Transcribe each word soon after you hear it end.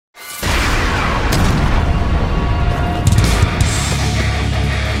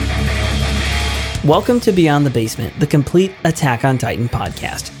Welcome to Beyond the Basement, the complete Attack on Titan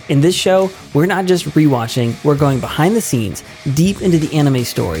podcast. In this show, we're not just rewatching, we're going behind the scenes, deep into the anime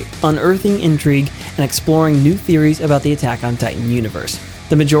story, unearthing intrigue, and exploring new theories about the Attack on Titan universe.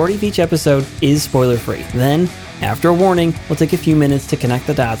 The majority of each episode is spoiler-free. Then, after a warning, we'll take a few minutes to connect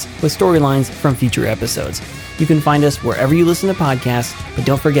the dots with storylines from future episodes. You can find us wherever you listen to podcasts, but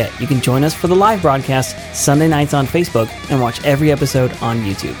don't forget, you can join us for the live broadcast Sunday nights on Facebook and watch every episode on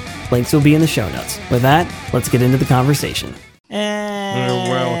YouTube. Links will be in the show notes. With that, let's get into the conversation.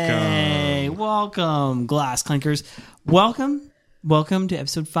 Hey, welcome, Glass Clinkers. Welcome to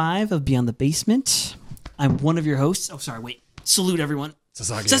episode 5 of Beyond the Basement. I'm one of your hosts. Oh, sorry, wait. Salute everyone.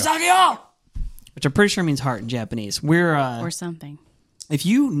 Sasageo! Which I'm pretty sure means heart in Japanese. We're or something. If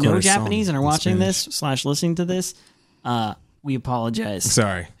you know Japanese and are watching this / listening to this, we apologize.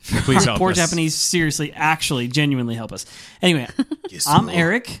 Sorry. Please help poor us. Japanese, seriously, actually, genuinely help us. Anyway, I'm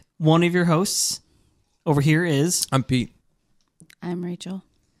Eric, one of your hosts. Over here is... I'm Pete. I'm Rachel.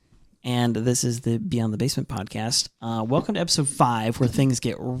 And this is the Beyond the Basement podcast. Welcome to episode 5, where things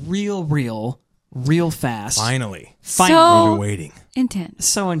get real fast. Finally. So We've been waiting. intense.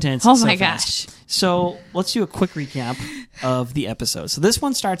 So intense. Oh so my fast. gosh. So let's do a quick recap of the episode. So this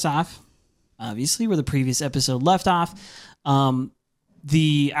one starts off, obviously, where the previous episode left off.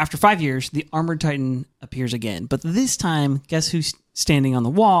 After 5 years, the Armored Titan appears again. But this time, guess who's standing on the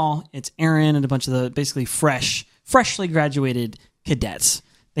wall? It's Eren and a bunch of the basically freshly graduated cadets.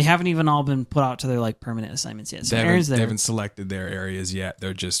 They haven't even all been put out to their permanent assignments yet. So Eren's there. They haven't selected their areas yet.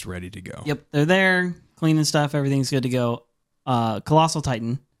 They're just ready to go. Yep, they're there, cleaning stuff. Everything's good to go. Colossal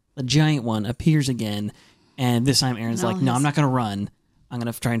Titan, the giant one, appears again. And this time Eren's like, no, I'm not going to run. I'm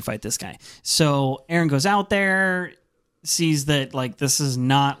going to try and fight this guy. So Eren goes out there, sees that this is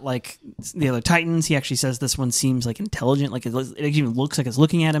not like the other Titans. He actually says this one seems intelligent, it even looks like it's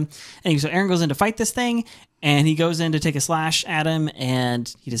looking at him. And so Eren goes in to fight this thing, and he goes in to take a slash at him,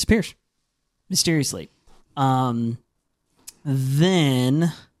 and he disappears mysteriously. Then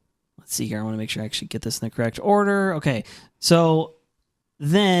let's see here. I want to make sure I actually get this in the correct order. Okay, so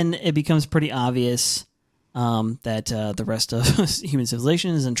then it becomes pretty obvious that the rest of human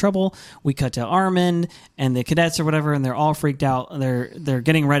civilization is in trouble. We cut to Armin and the cadets or whatever, and they're all freaked out. They're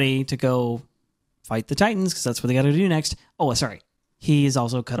getting ready to go fight the Titans because that's what they got to do next. Oh, sorry. He's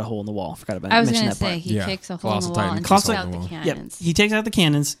also cut a hole in the wall. Forgot about I was mention going to that part. say, he kicks a hole in the wall Titan and kicks takes a out hole in the the wall. cannons. Yep. He takes out the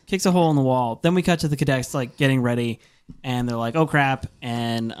cannons, kicks a hole in the wall. Then we cut to the cadets getting ready, and they're like, oh crap,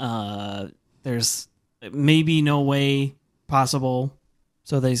 and there's maybe no way possible.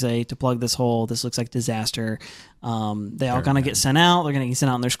 So they say to plug this hole. This looks like disaster. They all kind of get sent out. They're going to get sent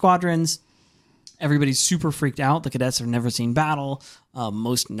out in their squadrons. Everybody's super freaked out. The cadets have never seen battle.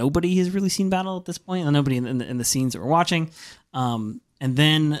 Nobody has really seen battle at this point. Nobody in the scenes that we're watching. And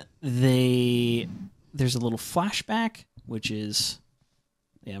then there's a little flashback, which is,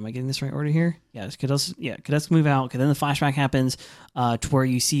 am I getting this right order here? Yeah, cadets move out. Okay, then the flashback happens to where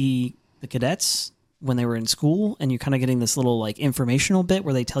you see the cadets when they were in school, and you're kind of getting this little informational bit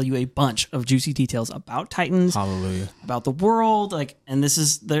where they tell you a bunch of juicy details about Titans, Hallelujah, about the world, and this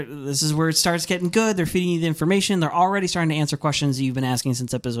is where it starts getting good. They're feeding you the information. They're already starting to answer questions that you've been asking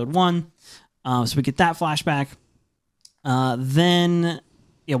since episode 1. So we get that flashback. Then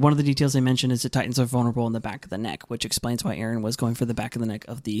one of the details they mentioned is that Titans are vulnerable in the back of the neck, which explains why Eren was going for the back of the neck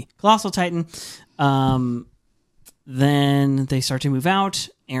of the Colossal Titan. Then they start to move out.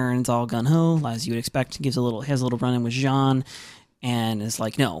 Eren's all gung-ho, as you would expect. Has a little run-in with Jean, and is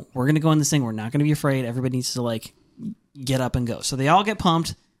like, no, we're going to go in this thing. We're not going to be afraid. Everybody needs to, get up and go. So they all get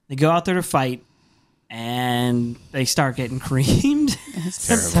pumped. They go out there to fight, and they start getting creamed. It's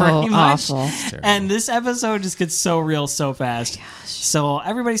so awful. And this episode just gets so real so fast. So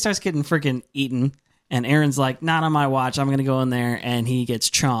everybody starts getting freaking eaten, and Eren's like, not on my watch. I'm going to go in there, and he gets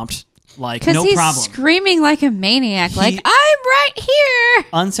chomped. No problem. Because he's screaming like a maniac, I'm right here.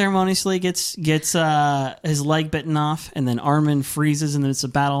 Unceremoniously gets his leg bitten off, and then Armin freezes in the midst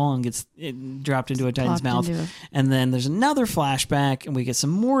of battle and gets dropped into a Titan's mouth. And then there's another flashback, and we get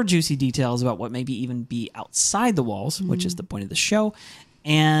some more juicy details about what maybe even be outside the walls, which is the point of the show.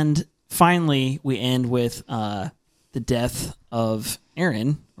 And finally, we end with the death of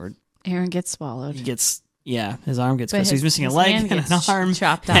Eren. Eren gets swallowed. His arm gets cut. So he's missing a leg and an arm.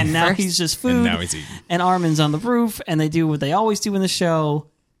 Chopped off and now first. he's just food. And now he's eating. And Armin's on the roof, and they do what they always do in the show,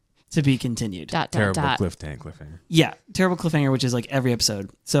 to be continued. Terrible cliffhanger. Yeah, terrible cliffhanger, which is every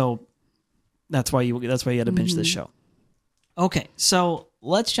episode. So that's why you had to binge this show. Okay, so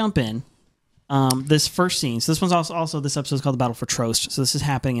let's jump in. This first scene. So this one's also this episode is called the Battle for Trost. So this is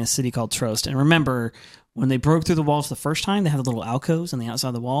happening in a city called Trost. And remember, when they broke through the walls the first time, they had the little alcoves on the outside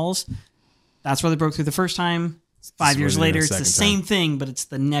of the walls. that's where they broke through the first time. 5 years later, it's the same thing, but it's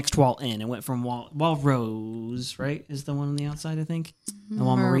the next wall in. It went from wall Rose, right? Is the one on the outside, I think. And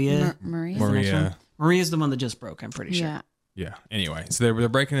wall Maria. Maria's the one that just broke, I'm pretty sure. Yeah. Anyway, so they're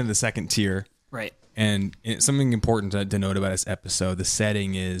breaking into the second tier. Right. And something important to note about this episode, the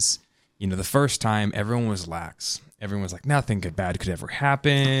setting is, the first time everyone was lax. Everyone was like, nothing bad could ever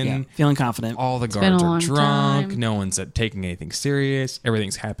happen. Yeah, feeling confident. All the guards are drunk. No one's taking anything serious.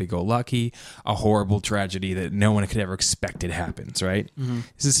 Everything's happy-go-lucky. A horrible tragedy that no one could ever expect it happens, right? Mm-hmm.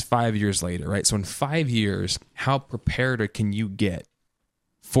 This is 5 years later, right? So in 5 years, how prepared can you get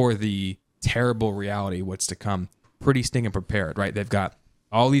for the terrible reality what's to come? Pretty stinking prepared, right? They've got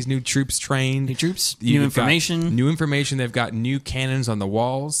all these new troops trained. New information. New information. They've got new cannons on the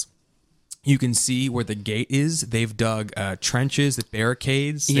walls. You can see where the gate is. They've dug trenches, the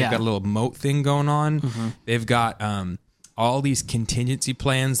barricades. They've got a little moat thing going on. Mm-hmm. They've got all these contingency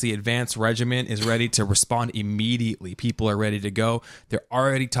plans. The advanced regiment is ready to respond immediately. People are ready to go. They're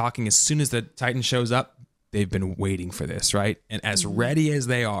already talking. As soon as the Titan shows up, they've been waiting for this, right? And as ready as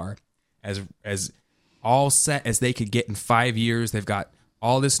they are, as all set as they could get in 5 years, they've got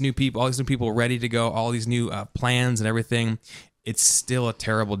all these new people ready to go, all these new plans and everything. It's still a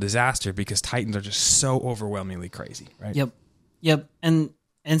terrible disaster because Titans are just so overwhelmingly crazy, right? Yep. And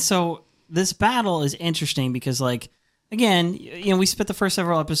so this battle is interesting because, like, again, we spent the first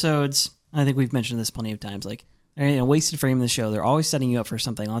several episodes. I think we've mentioned this plenty of times. Like, wasted frame of the show. They're always setting you up for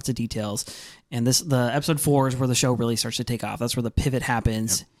something, lots of details. And the episode 4 is where the show really starts to take off. That's where the pivot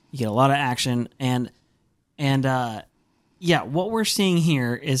happens. Yep. You get a lot of action and what we're seeing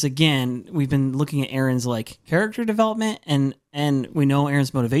here is, again, we've been looking at Aaron's like character development and we know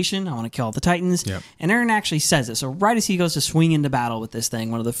Aaron's motivation. I want to kill all the Titans. Yep. And Aaron actually says it. So right as he goes to swing into battle with this thing,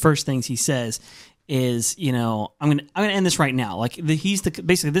 one of the first things he says is, I'm gonna end this right now. Like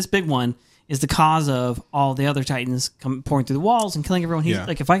basically this big one is the cause of all the other Titans pouring through the walls and killing everyone. He's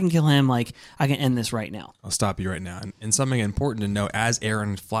like, if I can kill him, like, I can end this right now. I'll stop you right now. And something important to note, as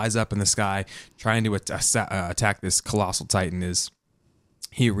Aaron flies up in the sky trying to attack this colossal Titan, is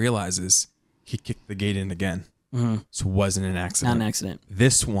he realizes he kicked the gate in again. Mm-hmm. So it wasn't an accident. Not an accident.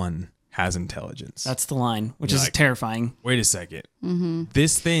 This one has intelligence. That's the line, which is terrifying. Wait a second. Mm-hmm.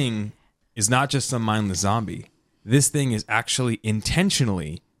 This thing is not just some mindless zombie. This thing is actually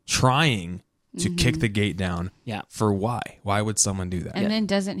intentionally trying to kick the gate down. Yeah. For why? Why would someone do that? And then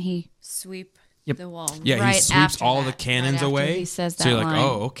doesn't he sweep the wall? Yeah, right, he sweeps all the cannons away. He says that so you're line. like,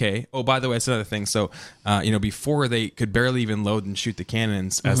 oh, okay. Oh, by the way, that's another thing. So, before they could barely even load and shoot the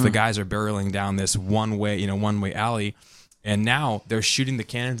cannons, as the guys are barreling down this one-way alley, and now they're shooting the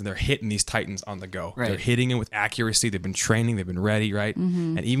cannons and they're hitting these Titans on the go. Right. They're hitting it with accuracy. They've been training. They've been ready, right?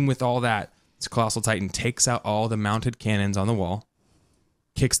 Mm-hmm. And even with all that, this colossal Titan takes out all the mounted cannons on the wall,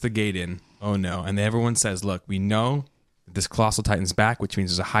 kicks the gate in. Oh no. And everyone says, look, we know that this colossal Titan's back, which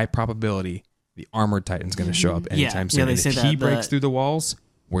means there's a high probability the armored Titan's going to show up anytime soon. They say if he breaks through the walls,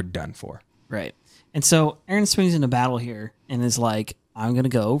 we're done for. Right. And so Aaron swings into battle here and is like, I'm going to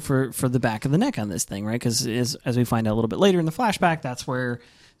go for the back of the neck on this thing, right? Because as we find out a little bit later in the flashback, that's where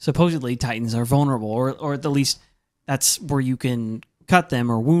supposedly Titans are vulnerable, or at least that's where you can cut them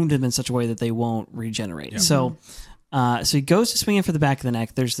or wound them in such a way that they won't regenerate. Yep. So he goes to swing in for the back of the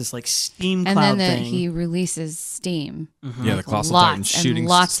neck. There's this like steam cloud and then thing. He releases steam. Mm-hmm. Yeah, the colossal Titan shooting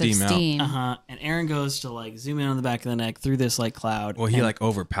steam out. And Aaron goes to like zoom in on the back of the neck through this like cloud. Well, he like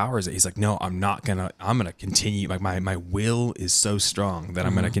overpowers it. He's like, no, I'm gonna continue. Like my will is so strong that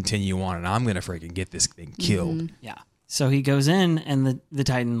I'm gonna continue on, and I'm gonna freaking get this thing killed. Mm-hmm. Yeah. So he goes in, and the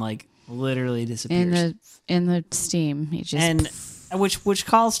Titan like literally disappears in the steam. He just which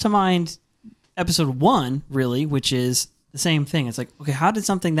calls to mind episode 1, really, which is the same thing. It's like, okay, how did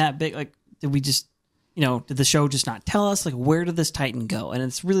something that big, like, did we just, did the show just not tell us? Like, where did this Titan go? And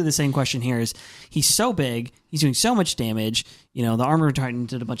it's really the same question here is, he's so big, he's doing so much damage, the armored Titan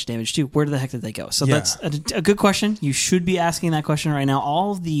did a bunch of damage too. Where the heck did they go? So that's a good question. You should be asking that question right now.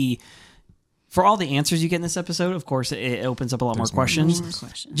 For all the answers you get in this episode, of course, it opens up a lot more questions.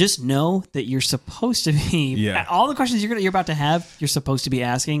 Just know that you're supposed to be all the questions you're about to have. You're supposed to be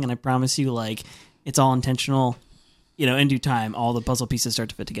asking, and I promise you, like, it's all intentional. In due time, all the puzzle pieces start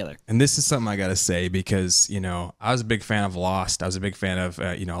to fit together. And this is something I got to say because, I was a big fan of Lost. I was a big fan of,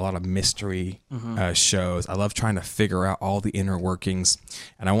 a lot of mystery shows. I love trying to figure out all the inner workings.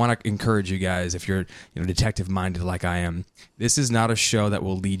 And I want to encourage you guys, if you're, detective minded like I am, this is not a show that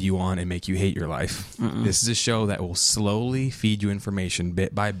will lead you on and make you hate your life. Mm-mm. This is a show that will slowly feed you information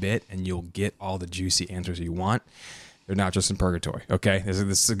bit by bit, and you'll get all the juicy answers you want. they're not just in purgatory. Okay,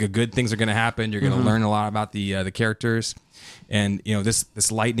 this is good things are going to happen. You're going to learn a lot about the characters, and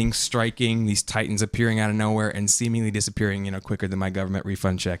this lightning striking, these titans appearing out of nowhere and seemingly disappearing, quicker than my government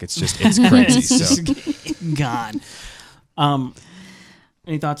refund check. It's crazy. It's just gone.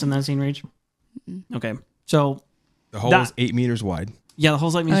 Any thoughts on that scene, Rach? Okay, so the hole is 8 meters wide. Yeah, the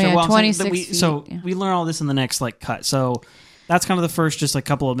hole's 8 meters. Yeah, well, 26 feet. So we learn all this in the next cut. So that's kind of the first, just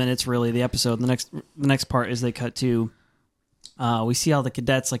couple of minutes, really, the episode. The next part is they cut to, we see all the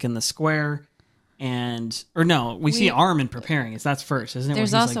cadets in the square, we see Armin preparing. That's first, isn't it?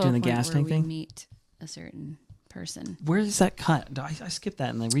 There's where he's also doing a the point gas where tank we thing. meet a certain person. Where is that cut? I skipped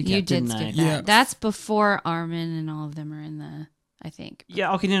that in the recap. You did didn't skip I? that. Yeah. That's before Armin and all of them are in the. I think.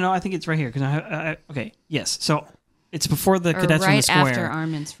 Yeah. Okay. No. I think it's right here because okay. Yes. So it's before the Or cadets right in the square. after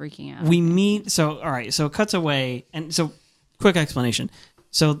Armin's freaking out. We meet. So all right. So it cuts away, and so quick explanation.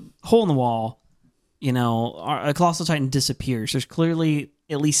 So hole in the wall. A colossal titan disappears. There's clearly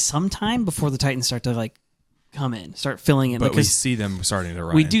at least some time before the titans start to come in, start filling in. But we see them starting to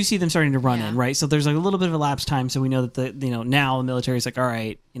run. We do see them starting to run Yeah. in, right? So there's a little bit of elapsed time. So we know that now the military is all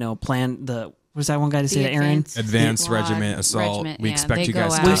right, plan the. What does that one guy to say to Aaron? Advanced Squad, regiment assault. regiment, We yeah, expect they you go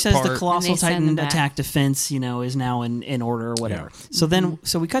guys out. to Well, he take says the part. colossal And they send titan them back. attack defense, is now in order or whatever. So then,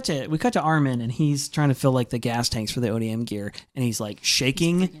 we cut to Armin, and he's trying to fill the gas tanks for the ODM gear, and he's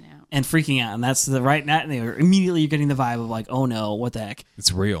shaking and freaking out, and that's the right. Immediately, you're getting the vibe of oh no, what the heck?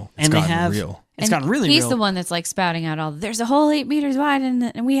 It's real. It's And they gotten have real. It's gotten really real. He's the one that's spouting out all. There's a hole 8 meters wide,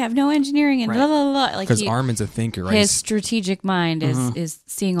 and we have no engineering, and Right. blah blah blah. Because Armin's a thinker, right? his strategic mind is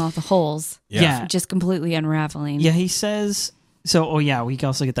seeing all the holes. Yeah. Just completely unraveling. Yeah, he says so. Oh yeah, we can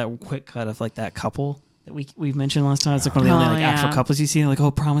also get that quick cut of that couple that we mentioned last time. It's one of the only actual couples you see. Oh,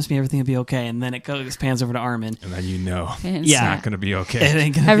 promise me everything will be okay, and then it pans over to Armin. And then And it's Yeah. not going to be okay. It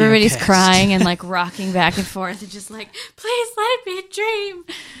ain't gonna be everybody's okay. crying and rocking back and forth, and just please let it be a dream.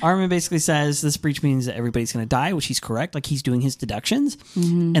 Armin basically says this breach means that everybody's going to die, which he's correct. He's doing his deductions,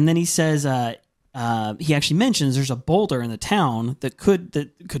 and then he says he actually mentions there's a boulder in the town that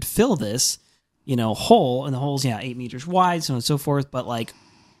could fill this hole, and the hole's 8 meters wide, so on and so forth. But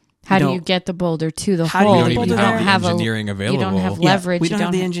How do don't- you get the boulder to the How do you hole? get the We don't boulder even there? have the engineering available. You don't have Yeah, leverage. we don't you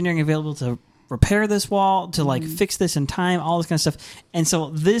have the engineering available to repair this wall, to fix this in time, all this kind of stuff. And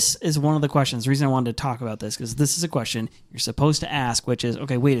so this is one of the questions. The reason I wanted to talk about this because this is a question you're supposed to ask, which is,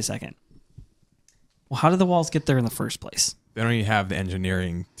 okay, wait a second. Well, how did the walls get there in the first place? They don't even have the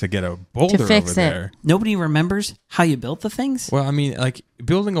engineering to get a boulder fix over it. there. Nobody remembers how you built the things? Well, I mean,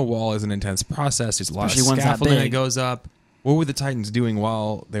 building a wall is an intense process. There's a lot Especially of ones that scaffolding that big. goes up. What were the Titans doing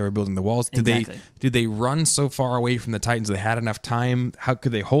while they were building the walls? Did they run so far away from the Titans they had enough time? How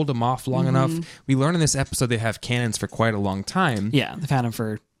could they hold them off long enough? We learn in this episode they have cannons for quite a long time. Yeah, they've had them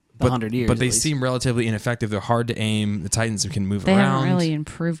for 100 years. But they at least. seem relatively ineffective. They're hard to aim. The Titans can move They around. haven't really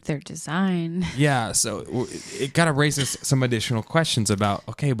improved their design. Yeah, so it kind of raises some additional questions about,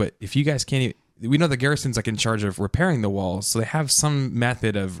 okay, but if you guys can't even, we know the garrison's in charge of repairing the walls, so they have some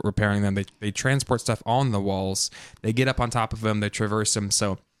method of repairing them. They transport stuff on the walls. They get up on top of them. They traverse them.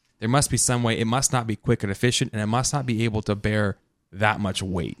 So there must be some way. It must not be quick and efficient, and it must not be able to bear that much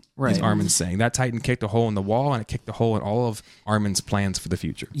weight. Right. As Armin's saying, that Titan kicked a hole in the wall, and it kicked a hole in all of Armin's plans for the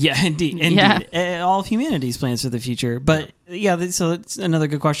future. Yeah, indeed. All of humanity's plans for the future. But so it's another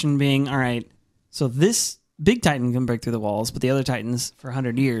good question being, all right, so this big Titan can break through the walls, but the other Titans for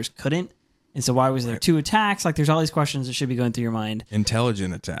 100 years couldn't. And so why was there two attacks? There's all these questions that should be going through your mind.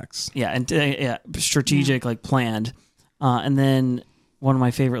 Intelligent attacks. Yeah, and strategic, planned. And then one of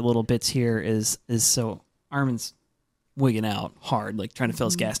my favorite little bits here is so Armin's wigging out hard, trying to fill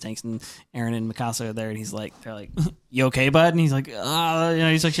his gas tanks, and Aaron and Mikasa are there, and they're like, "You okay, bud?" And he's like,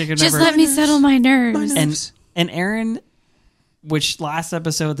 he's shaking. Just let me settle my nerves. And Aaron, which last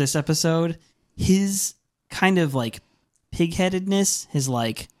episode, this episode, his kind of pigheadedness, his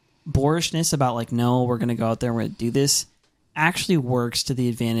boorishness about no, we're gonna go out there and we're gonna do this, actually works to the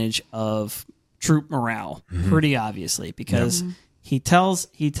advantage of troop morale, pretty obviously, because he tells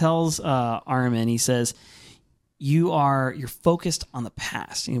Armin, he says, you're focused on the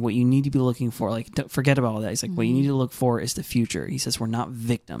past, and what you need to be looking for, don't forget about all that. He's like, what you need to look for is the future. He says, we're not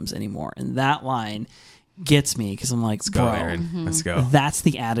victims anymore, and that line gets me because I'm like, Let's go, bro, Aaron. Let's go. that's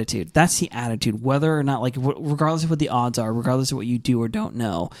the attitude. That's the attitude. Whether or not, regardless of what the odds are, regardless of what you do or don't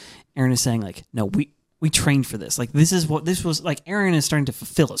know, Aaron is saying, no, we trained for this. This is what this was. Aaron is starting to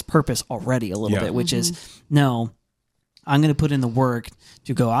fulfill his purpose already a little bit, which is, no, I'm going to put in the work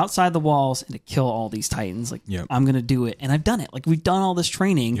to go outside the walls and to kill all these Titans. I'm going to do it. And I've done it. We've done all this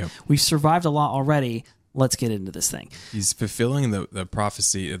training. Yep. We've survived a lot already. Let's get into this thing. He's fulfilling the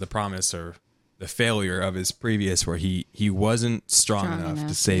prophecy, the promise, or the failure of his previous, where he wasn't strong enough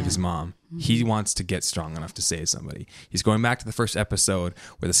to save his mom. He wants to get strong enough to save somebody. He's going back to the first episode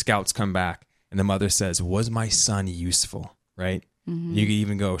where the scouts come back and the mother says, "Was my son useful?" Right? You could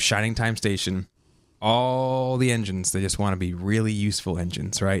even go Shining Time Station. All the engines, they just want to be really useful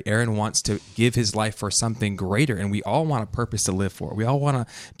engines, right? Eren wants to give his life for something greater, and we all want a purpose to live for. We all want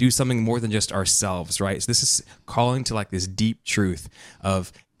to do something more than just ourselves, right? So this is calling to like this deep truth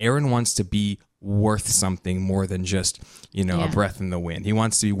of Eren wants to be worth something more than just, a breath in the wind. He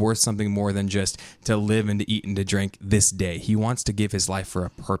wants to be worth something more than just to live and to eat and to drink this day. He wants to give his life for a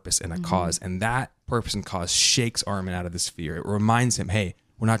purpose and a cause, and that purpose and cause shakes Armin out of this fear. It reminds him, hey,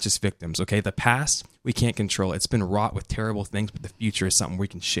 we're not just victims, okay? The past, we can't control. It's been wrought with terrible things, but the future is something we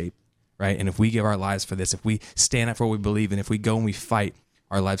can shape, right? And if we give our lives for this, if we stand up for what we believe in, if we go and we fight,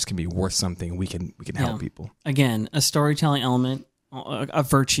 our lives can be worth something. We can help people. Again, a storytelling element, a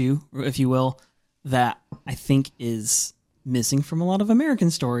virtue, if you will, that I think is missing from a lot of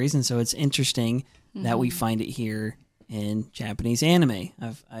American stories, and so it's interesting that we find it here in Japanese anime.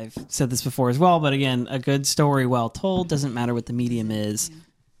 I've said this before as well, but again, a good story well told, doesn't matter what the medium is.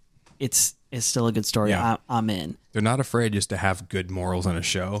 It's still a good story. Yeah. I'm in. They're not afraid just to have good morals on a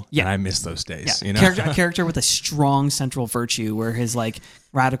show. Yeah. And I miss those days. Yeah. A character with a strong central virtue where his like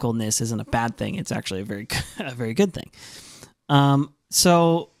radicalness isn't a bad thing. It's actually a very good thing.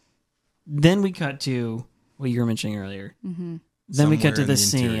 So then we cut to what you were mentioning earlier. Then we cut to this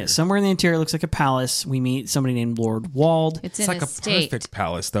scene. Somewhere in the interior, it looks like a palace. We meet somebody named Lord Wald. It's like a perfect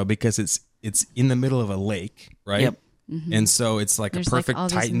palace, though, because it's in the middle of a lake, right? Yep. And so it's like There's a perfect like all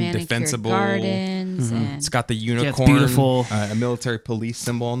Titan defensible gardens. And it's got the unicorn, it's beautiful. A military police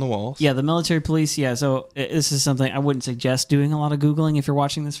symbol on the walls. Yeah, the military police. Yeah, so this is something I wouldn't suggest doing a lot of Googling if you're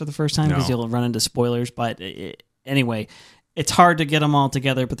watching this for the first time because you'll run into spoilers. But anyway, it's hard to get them all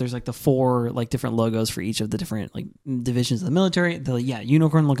together. But there's like the 4 like different logos for each of the different like divisions of the military. The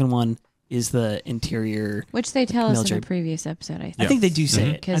unicorn looking one is the interior, which they tell us in a previous episode. I think. I think they do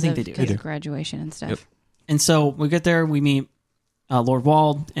say it. I think they do because of graduation and stuff. Yep. And so we get there, we meet Lord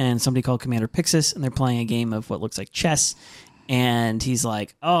Wald and somebody called Commander Pixis, and they're playing a game of what looks like chess. And he's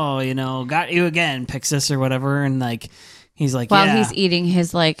like, "Oh, got you again, Pixis," or whatever. And like, he's like, while he's eating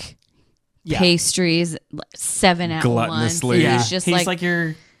his like pastries 7 at gluttonously. once. He's just like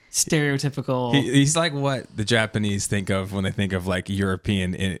your stereotypical. He's like what the Japanese think of when they think of like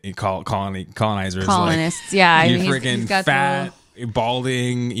European colonizers. Colonists, like, yeah. You freaking fat,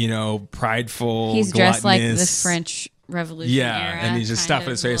 balding, prideful. He's dressed like the gluttonous. French Revolution era, and he's just stuffing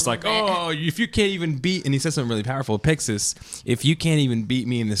his face like, "Oh, if you can't even beat," and he says something really powerful, Pixis, "If you can't even beat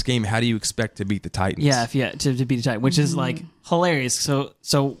me in this game, how do you expect to beat the Titans?" Yeah, to beat the Titan, which is like hilarious.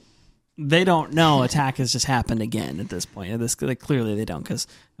 So they don't know attack has just happened again at this point. Clearly they don't, because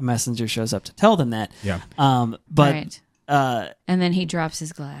a messenger shows up to tell them that. Yeah. But right. And then he drops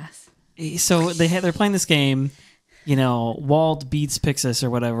his glass. So they're playing this game. Wald beats Pixis or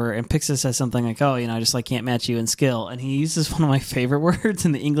whatever, and Pixis says something like, "Oh, I just like can't match you in skill." And he uses one of my favorite words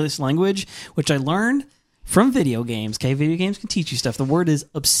in the English language, which I learned from video games. Okay, video games can teach you stuff. The word is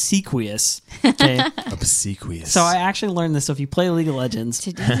obsequious. Okay, obsequious. So I actually learned this. So if you play League of Legends,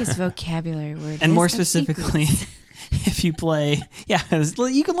 today's vocabulary word, and more specifically, if you play,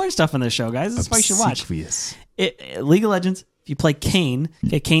 you can learn stuff on this show, guys. That's why you should watch. League of Legends. If you play Kayn,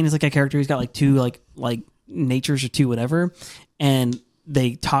 Kayn is like a character who's got like 2 like natures or 2 whatever, and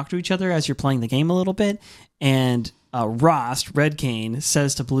they talk to each other as you're playing the game a little bit. And Rost, Red Kayn,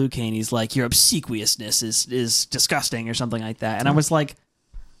 says to Blue Kayn, he's like, "Your obsequiousness is disgusting," or something like that. And I was like,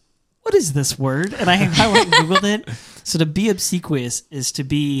 what is this word? And I went and Googled it. So to be obsequious is to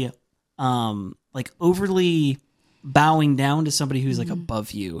be like overly bowing down to somebody who's like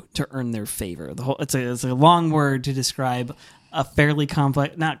above you to earn their favor. It's a long word to describe a fairly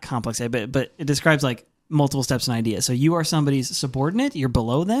not complex, but it describes like multiple steps and ideas. So you are somebody's subordinate, you're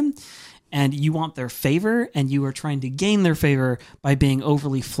below them, and you want their favor, and you are trying to gain their favor by being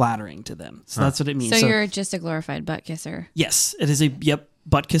overly flattering to them. So that's what it means. So you're just a glorified butt kisser. Yes, it is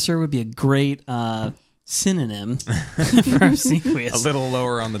butt kisser would be a great synonym for obsequious. A little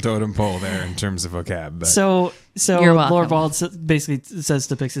lower on the totem pole there in terms of vocab. But. So you're welcome. Lord Wald basically says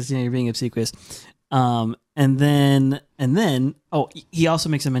to Pixis, "You're being obsequious." And then, he also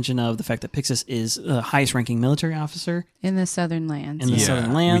makes a mention of the fact that Pixis is the highest ranking military officer in the Southern Lands.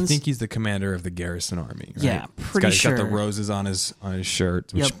 Southern Lands. We think he's the commander of the Garrison Army, right? Yeah, pretty sure. He's got the roses on his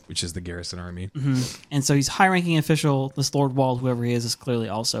shirt, which is the Garrison Army. Mm-hmm. And so he's high ranking official. This Lord Wald, whoever he is clearly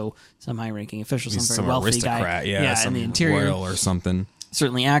also some high ranking official, some very wealthy aristocrat, guy. Some in the interior. royal or something.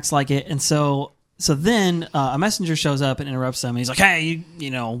 Certainly acts like it. And so So then a messenger shows up and interrupts them. And he's like, "Hey,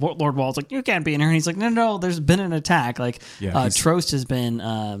 Lord Wald's like, you can't be in here." And he's like, "No, there's been an attack. Like, Trost has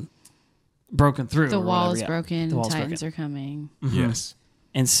been broken through. The wall's whatever. broken. The wall's Titans broken. are coming." Mm-hmm. Yes.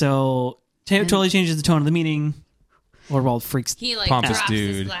 And so totally changes the tone of the meeting. Lord Wald freaks. He like Pompous drops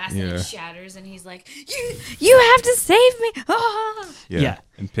dude. his glass and Yeah. it shatters, and he's like, "You have to save me!" Ah! Yeah.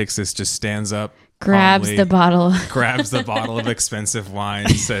 And Pixis just stands up, Grabs calmly, the bottle. grabs the bottle of expensive wine,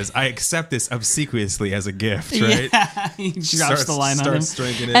 and says, "I accept this obsequiously as a gift." Right? Yeah, he drops the line on him. Starts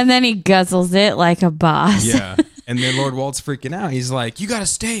drinking it. And then he guzzles it like a boss. Yeah. And then Lord Wald's freaking out. He's like, "You gotta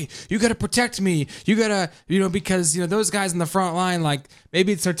stay. You gotta protect me. You gotta, because those guys in the front line, like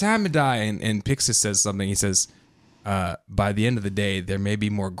maybe it's their time to die." And Pixis says something. He says, "By the end of the day, there may be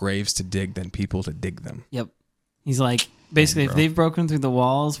more graves to dig than people to dig them." Yep. He's like, basically, if they've broken through the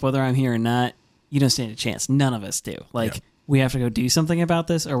walls, whether I'm here or not, you don't stand a chance. None of us do. Like, we have to go do something about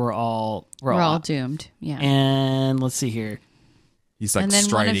this, or we're all doomed. Yeah. And let's see here. He's like and then one of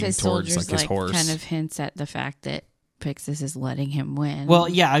striding his towards soldiers like his horse. kind of hints at the fact that Pixis is letting him win. Well,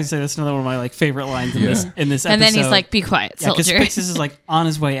 yeah, I'd say that's another one of my favorite lines in this episode. and then he's like, "Be quiet, because soldier." Pixis is like on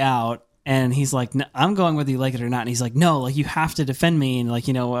his way out, and he's like, "No, I'm going whether you like it or not." And he's like, "No, like you have to defend me, and like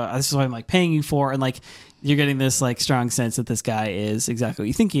this is what I'm like paying you for." And like you're getting this like strong sense that this guy is exactly what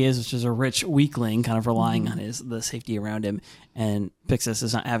you think he is, which is a rich weakling, kind of relying on the safety around him. And Pixis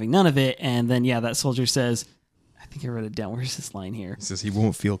is not having none of it. And then that soldier says, I think I wrote it down. Where's this line here? He says he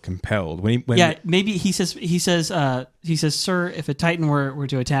won't feel compelled Maybe he says, "Sir, if a Titan were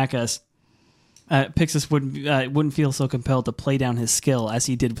to attack us, Pixis wouldn't feel so compelled to play down his skill as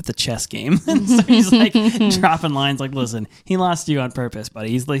he did with the chess game." And so he's like dropping lines like, "Listen, he lost you on purpose, buddy.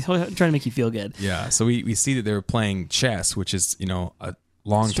 He's like trying to make you feel good." Yeah. So we see that they were playing chess, which is a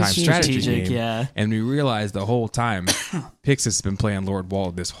long time strategy game. Yeah. And we realized the whole time Pixis has been playing Lord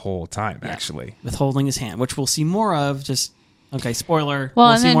Wald this whole time, actually. Withholding his hand, which we'll see more of. Spoiler. Well,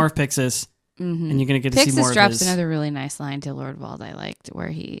 we'll and see then- more of Pixis. And you're going to get to see more Pixis of drops his... another really nice line to Lord Wald I liked, where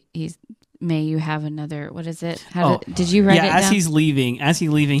he's "May you have another." What is it? Did you write it down? As he's leaving,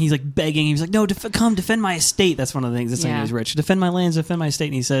 he's like begging. He's like, "No, come defend my estate." That's one of the things that's saying he's rich. Defend my lands, defend my estate.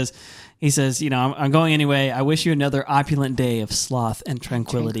 And he says, I'm going anyway. I wish you another opulent day of sloth and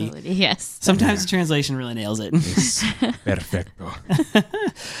tranquility. Yes. Sometimes the translation really nails it. It's perfecto.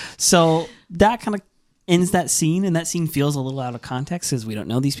 So that kind of ends that scene, and that scene feels a little out of context because we don't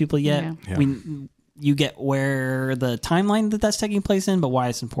know these people yet. Yeah. You get where the timeline that's taking place in, but why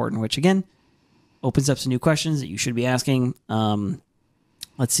it's important, which again opens up some new questions that you should be asking.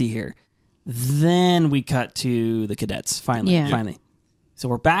 Let's see here. Then we cut to the cadets. Finally. So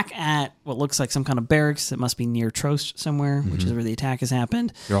we're back at what looks like some kind of barracks that must be near Trost somewhere, which is where the attack has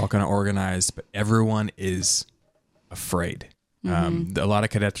happened. They're all kind of organized, but everyone is afraid. A lot of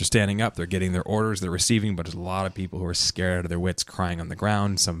cadets are standing up. They're getting their orders. They're receiving, but there's a lot of people who are scared out of their wits, crying on the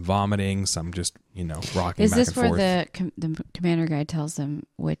ground. Some vomiting. Some just rocking. Is back this and where forth. the commander guy tells them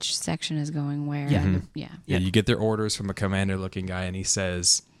which section is going where? Yeah. Yeah. Yeah, you get their orders from a commander-looking guy, and he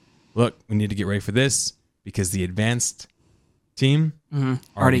says, "Look, we need to get ready for this because the advanced team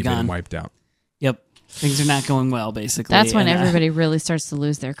already been gone. wiped out." Yep. Things are not going well, basically. That's when And, everybody really starts to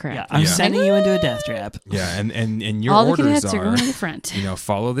lose their crap. I'm sending you into a death trap. Yeah, and your All the orders cadets are going to the front.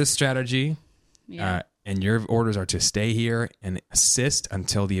 follow this strategy. Yeah. And your orders are to stay here and assist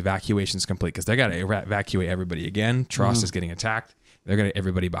until the evacuation is complete because they got to evacuate everybody again. Trost is getting attacked. They're going to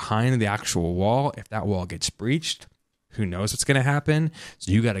everybody behind the actual wall. If that wall gets breached, who knows what's going to happen?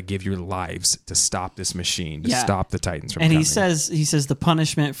 So you got to give your lives to stop this machine, to stop the Titans from And coming. he says the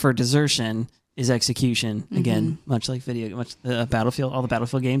punishment for desertion is execution. Again, much like Battlefield, all the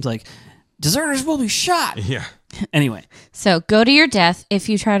Battlefield games, like deserters will be shot. Yeah. Anyway, So go to your death. If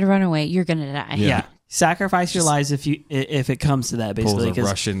you try to run away, you're going to die. yeah. Sacrifice your lives if it comes to that, Pulls basically. a 'cause-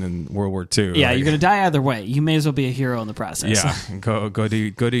 Russian in World War II. yeah, like- you're gonna die either way. You may as well be a hero in the process. Yeah, go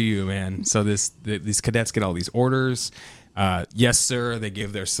to you, man. So these cadets get all these orders. Yes, sir. They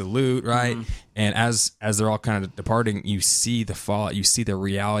give their salute, right? And as they're all kind of departing, you see the fallout. You see the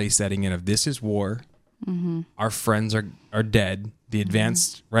reality setting in of this is war. Our friends are dead. The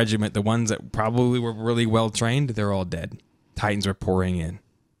advanced regiment, the ones that probably were really well trained, they're all dead. Titans are pouring in.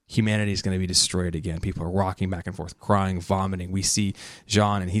 Humanity is going to be destroyed again. People are rocking back and forth, crying, vomiting. We see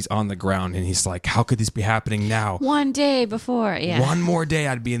Jean, and he's on the ground, and he's like, "How could this be happening now?" One day before. Yeah. One more day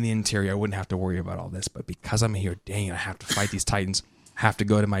I'd be in the interior. I wouldn't have to worry about all this. But because I'm here, dang it, I have to fight these Titans. I have to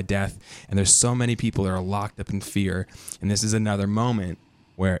go to my death. And there's so many people that are locked up in fear. And this is another moment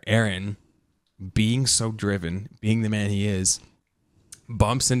where Eren, being so driven, being the man he is,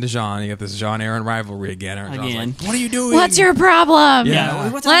 bumps into Jean. You get this Jean-Aaron rivalry again. Jean's like, what are you doing? What's your problem?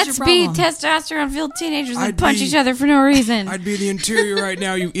 Yeah. Let's be testosterone-filled teenagers and punch each other for no reason. I'd be in the interior right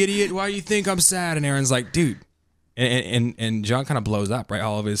now, you idiot. Why do you think I'm sad? And Aaron's like, dude. And Jean kind of blows up, right?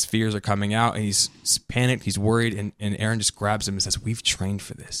 All of his fears are coming out, and he's panicked, he's worried, and Aaron just grabs him and says, we've trained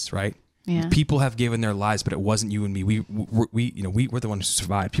for this, right? Yeah. People have given their lives, but it wasn't you and me. We were the ones who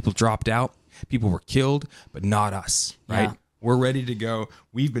survived. People dropped out, people were killed, but not us, right? Yeah. We're ready to go.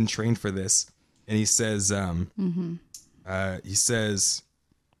 We've been trained for this. And he says,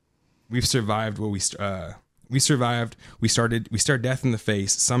 we've survived what we survived. We started death in the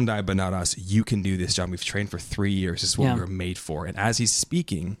face. Some died, but not us. You can do this, John. We've trained for 3 years. This is what we were made for. And as he's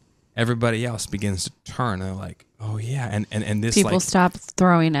speaking, everybody else begins to turn. And they're like, oh yeah. And this people stop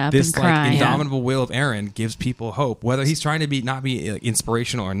throwing up and crying. This indomitable will of Aaron gives people hope, whether he's trying to not be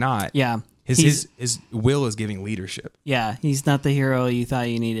inspirational or not. Yeah. His will is giving leadership. Yeah, he's not the hero you thought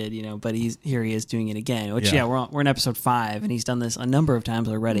you needed, but he is doing it again. Which we're in episode 5, and he's done this a number of times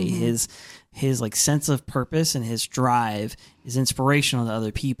already. Mm-hmm. His like sense of purpose and his drive is inspirational to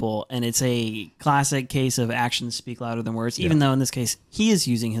other people, and it's a classic case of actions speak louder than words. Even though in this case he is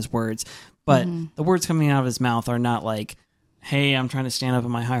using his words, but the words coming out of his mouth are not like, hey, I'm trying to stand up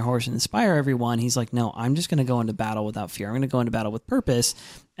on my high horse and inspire everyone. He's like, no, I'm just going to go into battle without fear. I'm going to go into battle with purpose.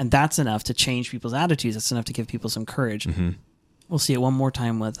 And that's enough to change people's attitudes. That's enough to give people some courage. Mm-hmm. We'll see it one more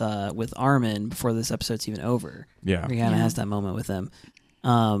time with Armin before this episode's even over. Yeah. He kind of has that moment with him.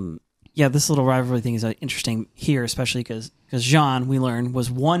 This little rivalry thing is interesting here, especially because Jean, we learned,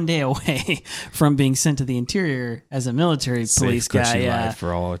 was 1 day away from being sent to the interior as a military police guy. Yeah,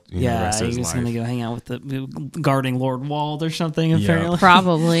 for all he was going to go hang out with the guarding Lord Wald or something. Apparently,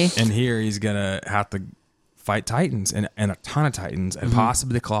 probably. And here he's going to have to fight Titans and a ton of Titans, and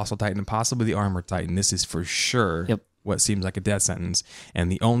possibly the Colossal Titan and possibly the Armored Titan. This is for sure what seems like a death sentence.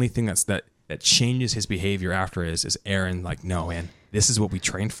 And the only thing that changes his behavior after is Aaron like, no, man. This is what we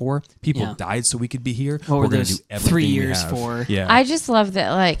trained for. People died so we could be here. What were those 3 years for? Yeah. I just love that,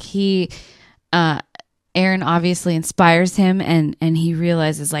 like, Aaron obviously inspires him, and he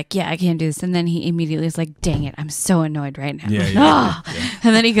realizes, like, yeah, I can't do this. And then he immediately is like, dang it, I'm so annoyed right now. Yeah.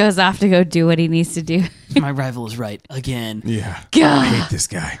 And then he goes off to go do what he needs to do. My rival is right again. Yeah. God. I hate this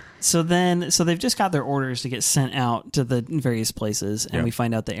guy. So they've just got their orders to get sent out to the various places, and we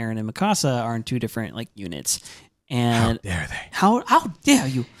find out that Aaron and Mikasa are in 2 different units. And how dare they? How dare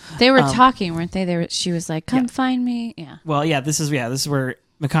you? They were talking, weren't they? She was like, "Come find me." Yeah. Well, this is where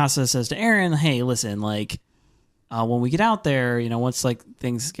Mikasa says to Aaron, "Hey, listen, when we get out there, once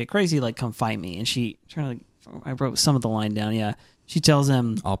things get crazy, come find me." And I wrote some of the line down. Yeah, she tells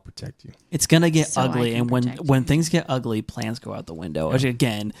him, "I'll protect you. It's gonna get ugly, and when things get ugly, plans go out the window." Yeah. Which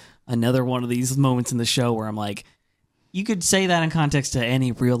again, another one of these moments in the show where I'm like, you could say that in context to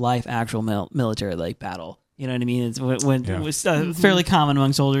any real life actual military battle. You know what I mean? It's it was fairly common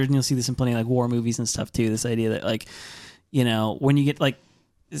among soldiers, and you'll see this in plenty of war movies and stuff too. This idea that when you get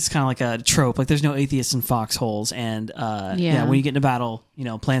it's kind of like a trope. There's no atheists in foxholes, and when you get into battle,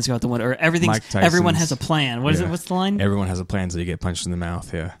 plans go out the window. Or everyone has a plan. What is it? What's the line? Everyone has a plan until you get punched in the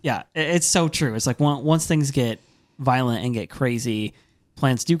mouth. Yeah. Yeah, it's so true. It's like once things get violent and get crazy,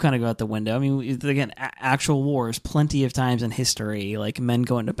 plans do kind of go out the window. I mean, again, actual wars, plenty of times in history, men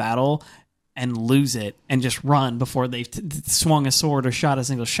go into battle and lose it and just run before they've swung a sword or shot a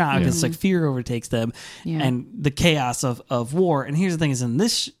single shot because fear overtakes them and the chaos of war. And here's the thing is, in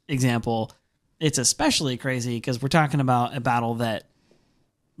this example, it's especially crazy because we're talking about a battle that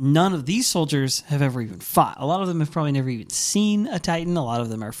none of these soldiers have ever even fought. A lot of them have probably never even seen a Titan. A lot of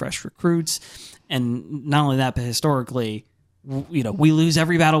them are fresh recruits. And not only that, but historically, we lose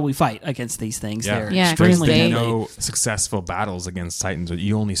every battle we fight against these things. Yeah. They're extremely deadly. No successful battles against Titans.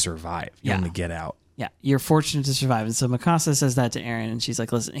 You only survive. You only get out. Yeah, you're fortunate to survive. And so Mikasa says that to Aaron, and she's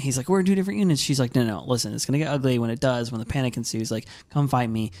like, listen, he's like, we're in 2 different units. She's like, no, listen, it's going to get ugly. When it does, when the panic ensues, come fight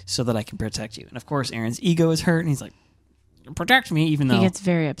me so that I can protect you. And of course, Aaron's ego is hurt, and he's like, protect me, even though... He gets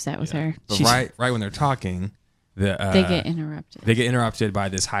very upset with her. But right when they're talking... they get interrupted. They get interrupted by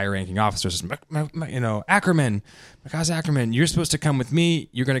this high-ranking officer. Says, Ackerman, Mikasa Ackerman, you're supposed to come with me.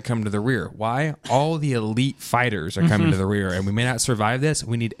 You're going to come to the rear. Why? All the elite fighters are coming to the rear, and we may not survive this.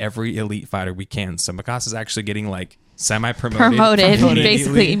 We need every elite fighter we can. So Mikasa's actually getting semi-promoted,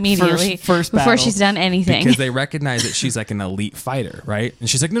 basically immediately first before she's done anything, because they recognize that she's an elite fighter, right? And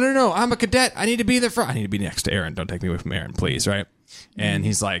she's like, no, I'm a cadet. I need to be the front. I need to be next to Aaron. Don't take me away from Aaron, please, right? And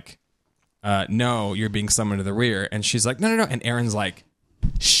he's like, no, you're being summoned to the rear. And she's like, no. And Aaron's like,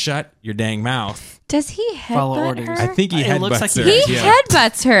 shut your dang mouth. Does he Follow headbutt orders. her? I think he It looks headbutts like her. He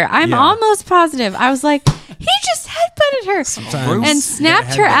headbutts her. I'm Yeah. almost positive. I was like, he just headbutted her Sometimes and you snapped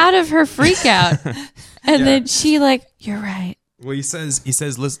gotta her headbutt. out of her freak out. And Yeah. then she like, you're right. Well, he says,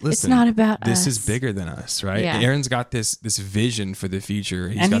 listen, It's not about this us. is bigger than us, right? Yeah. Aaron's got this vision for the future.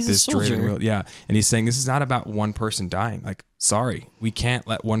 And got he's a this soldier. driven will. Yeah. And he's saying this is not about one person dying. Like, sorry, we can't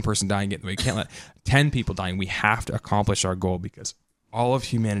let one person die and get in the way. We can't let 10 people dying. We have to accomplish our goal because all of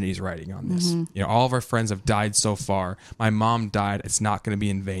humanity is riding on this. Mm-hmm. You know, all of our friends have died so far. My mom died. It's not going to be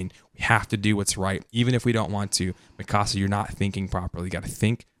in vain. We have to do what's right, even if we don't want to. Mikasa, you're not thinking properly. You got to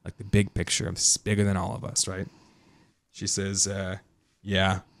think like the big picture. This is bigger than all of us, right? She says,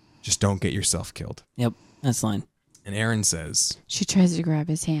 yeah, just don't get yourself killed. Yep, that's the line. And Aaron says, She tries to grab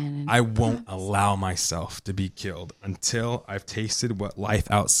his hand. And I won't allow myself to be killed until I've tasted what life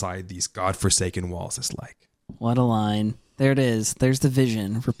outside these godforsaken walls is like. What a line. There it is. There's the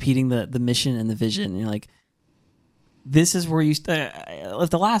vision, repeating the mission and the vision. And you're like, this is where you if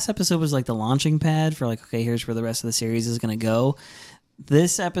the last episode was like the launching pad for like, okay, here's where the rest of the series is going to go.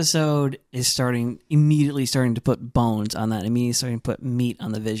 This episode is immediately starting to put bones on that, immediately starting to put meat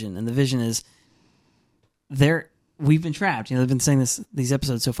on the vision. And the vision is we've been trapped. You know, they've been saying these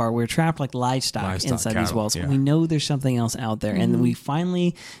episodes so far. We're trapped like livestock inside these walls. Yeah. We know there's something else out there. And we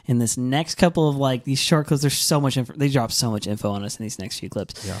finally, in this next couple of like these short clips, there's so much info. They drop so much info on us in these next few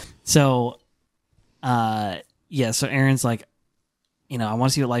clips. Yeah. So, so Aaron's like, you know, I want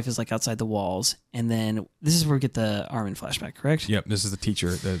to see what life is like outside the walls. And then this is where we get the Armin flashback, correct? Yep. This is the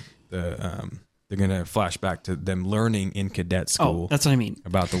teacher. They're going to flash back to them learning in cadet school. Oh, that's what I mean.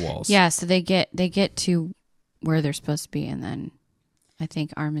 About the walls. yeah, so they get to where they're supposed to be, and then I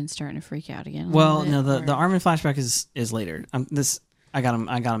think Armin's starting to freak out again. Well, no, the Armin flashback is later. I got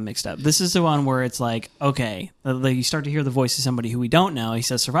them mixed up. This is the one where it's like, okay, you start to hear the voice of somebody who we don't know. He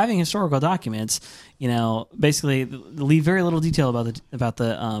says, surviving historical documents, you know, basically leave very little detail about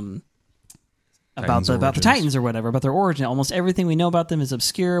the Titans or whatever, about their origin. Almost everything we know about them is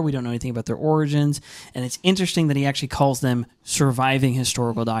obscure. We don't know anything about their origins. And it's interesting that he actually calls them surviving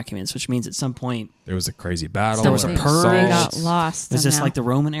historical documents, which means at some point there was a crazy battle. There was a purge. They got lost. was this like the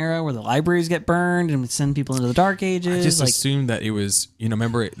Roman era where the libraries get burned and would send people into the Dark Ages? I just assumed that it was, you know,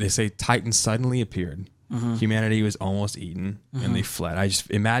 remember they say Titans suddenly appeared. Mm-hmm. Humanity was almost eaten and they fled. I just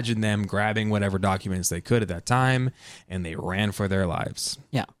imagine them grabbing whatever documents they could at that time and they ran for their lives.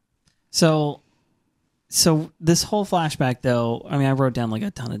 Yeah. So this whole flashback, though, I mean, I wrote down like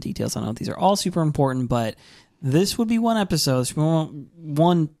a ton of details. I don't know if these are all super important, but this would be one episode,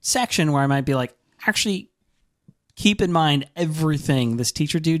 one section where I might be like, actually, keep in mind everything this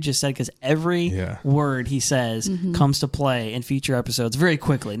teacher dude just said, because every word he says comes to play in future episodes very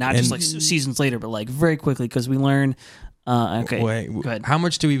quickly. Not just like seasons later, but like very quickly, because we learn... okay, wait, go ahead. How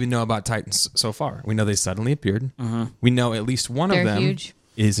much do we even know about Titans so far? We know they suddenly appeared. Mm-hmm. We know at least one of them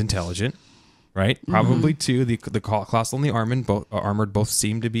is intelligent. Right, probably two. The Colossal and the Armored both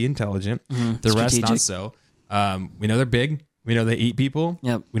seem to be intelligent. Mm-hmm. The rest not so. We know they're big. We know they eat people.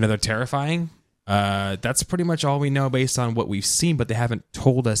 Yep. We know they're terrifying. That's pretty much all we know based on what we've seen. But they haven't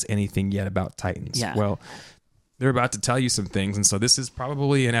told us anything yet about Titans. Yeah. Well, they're about to tell you some things, and so this is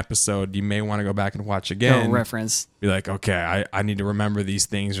probably an episode you may want to go back and watch again. Reference. Be like, okay, I need to remember these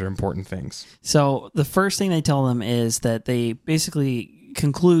things are important things. So the first thing they tell them is that they basically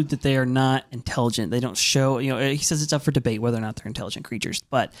conclude that they are not intelligent. They don't show, you know, he says it's up for debate whether or not they're intelligent creatures,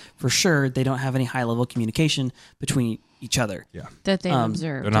 but for sure they don't have any high level communication between each other. Yeah. That they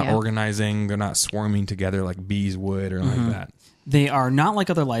observe. They're not organizing, they're not swarming together like bees would or like that. They are not like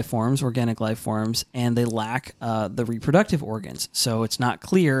other life forms, organic life forms, and they lack the reproductive organs. So it's not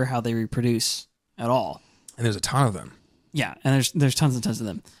clear how they reproduce at all. And there's a ton of them. Yeah, and there's tons and tons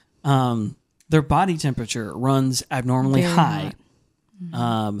of them. Their body temperature runs abnormally high.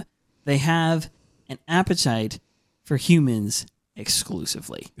 They have an appetite for humans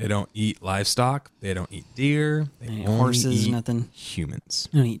exclusively. They don't eat livestock. They don't eat deer. They eat horses, eat nothing. Humans.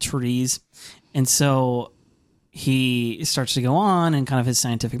 They don't eat trees. And so he starts to go on in kind of his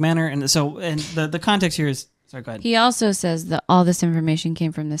scientific manner. And so, and the context here is, sorry, go ahead. He also says that all this information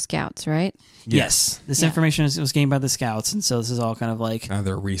came from the scouts, right? Yes. This information was gained by the scouts. And so this is all kind of like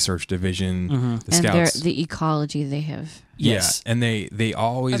their research division, the And scouts. the ecology they have. Yes. Yeah, and they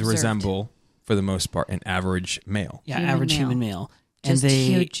always Observed. resemble, for the most part, an average male. Yeah, Human average male. human male. Just and they,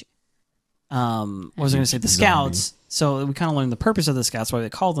 huge. what was I going to say? The Zombie. scouts. So we kind of learned the purpose of the scouts. Why they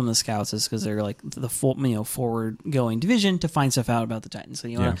call them the scouts is because they're like the forward going division to find stuff out about the Titans. So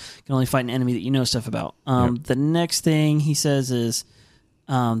you can only fight an enemy that you know stuff about. The next thing he says is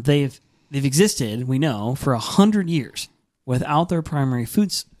they've existed, we know, for 100 years. without their primary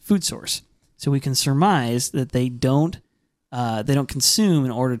food source. So we can surmise that they don't consume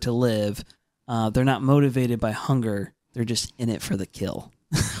in order to live. They're not motivated by hunger. They're just in it for the kill.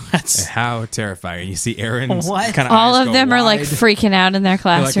 That's how terrifying. You see Aaron's all of them are like freaking out in their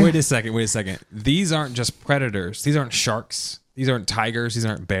classroom. Like, wait a second. These aren't just predators. These aren't sharks. These aren't tigers. These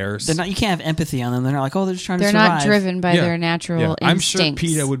aren't bears. They're not. You can't have empathy on them. They're not like, oh, they're just trying to survive. They're not driven by their natural instincts. I'm sure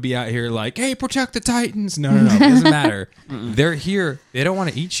PETA would be out here like, hey, protect the Titans. No. It doesn't matter. They're here. They don't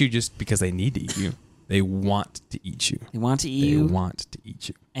want to eat you just because they need to eat you. They want to eat you. They want to eat you. They want to eat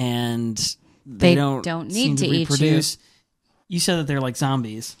you. And they don't need to reproduce. Eat you. You said that they're like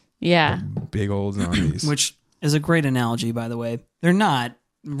zombies. Yeah. Big old zombies. Which is a great analogy, by the way. They're not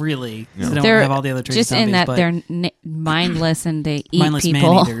really. No. They don't they're have all the other traits just of zombies, in that but they're mindless and they eat mindless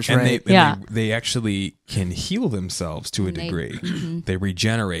people. man-eaters, right? They actually can heal themselves to a degree. They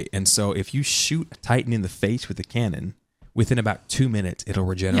regenerate. And so if you shoot a Titan in the face with a cannon, within about 2 minutes, it'll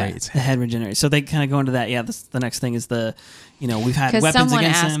regenerate its the head regenerates. So they kind of go into that. Yeah, the next thing is we've had weapons someone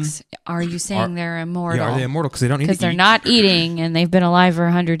against asks, them. Are you saying they're immortal? Yeah, are they immortal? Because they don't need to eat. Because they're not eating, and they've been alive for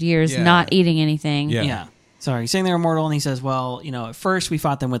 100 years, not eating anything. Yeah. Sorry, saying they're immortal, and he says, well, at first we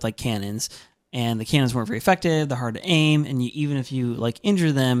fought them with like cannons, and the cannons weren't very effective. They're hard to aim, and even if you like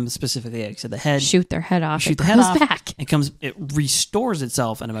injure them specifically, like I said, the head, shoot their head off, shoot the head off, back. It restores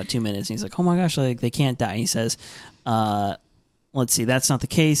itself in about 2 minutes. And he's like, oh my gosh, like they can't die. And he says, let's see, that's not the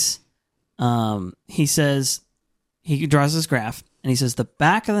case. He says, he draws this graph, and he says the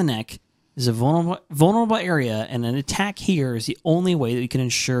back of the neck is a vulnerable area, and an attack here is the only way that we can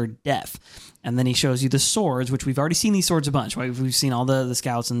ensure death. And then he shows you the swords, which we've already seen these swords a bunch, right? We've seen all the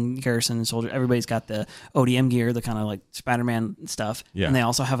scouts and garrison and soldiers. Everybody's got the ODM gear, the kind of like Spider-Man stuff. Yeah. And they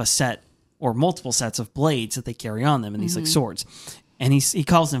also have a set or multiple sets of blades that they carry on them, and these like swords. And he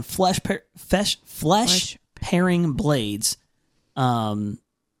calls them flesh paring blades, and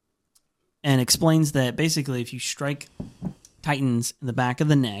explains that basically if you strike Titans in the back of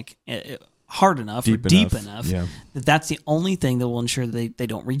the neck hard enough or deep enough, that's the only thing that will ensure that they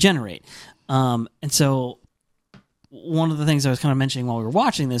don't regenerate. And so one of the things I was kind of mentioning while we were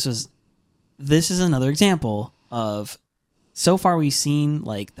watching this is another example of, so far we've seen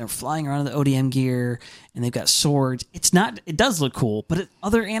like they're flying around in the ODM gear and they've got swords. It does look cool, but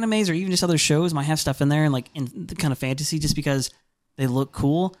other animes or even just other shows might have stuff in there and like in the kind of fantasy just because they look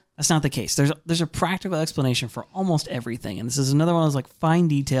cool. That's not the case. There's a practical explanation for almost everything, and this is another one of those like fine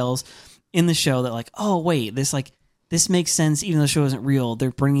details in the show that like, oh wait, this makes sense even though the show isn't real.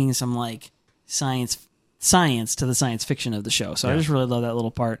 They're bringing some like science to the science fiction of the show. So I just really love that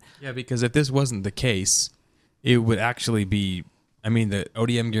little part. Yeah, because if this wasn't the case, it would actually be, I mean, the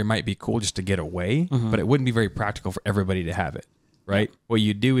ODM gear might be cool just to get away, but it wouldn't be very practical for everybody to have it, right? What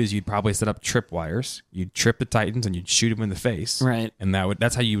you'd do is you'd probably set up tripwires. You'd trip the Titans and you'd shoot them in the face. Right. And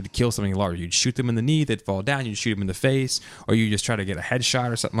that's how you would kill something large. You'd shoot them in the knee, they'd fall down, you'd shoot them in the face, or you just try to get a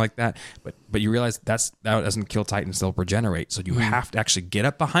headshot or something like that. But you realize that doesn't kill Titans, they'll regenerate. So you have to actually get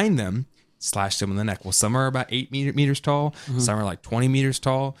up behind them, slash them in the neck. Well, some are about 8 meters tall. Some are like 20 meters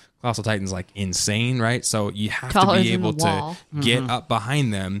tall. Colossal Titan's like insane, right? So you have to be able to get up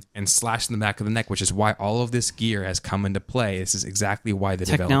behind them and slash in the back of the neck, which is why all of this gear has come into play. This is exactly why they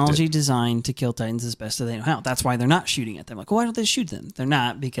developed it. Technology designed to kill Titans as best as they know how. That's why they're not shooting at them. Like, why don't they shoot them? They're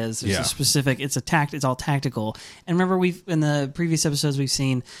not, because there's a specific, it's all tactical. And remember, in the previous episodes we've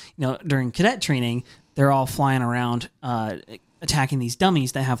seen, during cadet training, they're all flying around, attacking these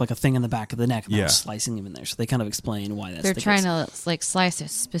dummies that have like a thing in the back of the neck and they're slicing them in there. So they kind of explain why that's they're trying to like slice a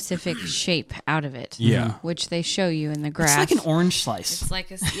specific shape out of it. Yeah. Which they show you in the graph. It's like an orange slice. It's like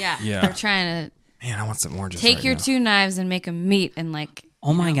they're trying to Man, I want some oranges. Take your 2 knives and make them meet and like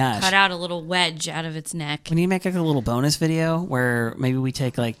oh my gosh, cut out a little wedge out of its neck. We need to make like a little bonus video where maybe we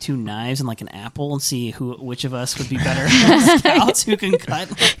take like 2 knives and like an apple and see which of us would be better scouts who can cut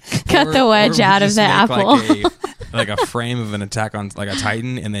the wedge out of the apple. Like a frame of an attack on like a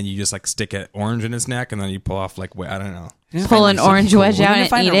Titan, and then you just like stick an orange in its neck, and then you pull off like I don't know. Pull an orange wedge out and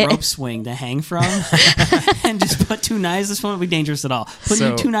find eat a it. rope swing to hang from, and just put 2 knives. This won't be dangerous at all.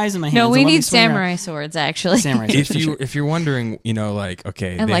 Putting 2 knives in my hands. No, we need samurai swords actually. Samurai swords, if you're wondering, like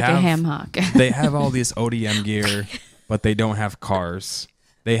okay, and like a ham hock. They have all this ODM gear, but they don't have cars.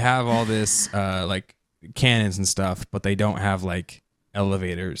 They have all this like cannons and stuff, but they don't have like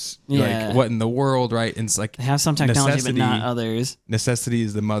elevators. Like what in the world, right? And it's like they have some technology but not others. Necessity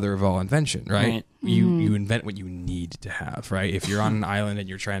is the mother of all invention, right? You invent what you need to have, right? If you're on an island and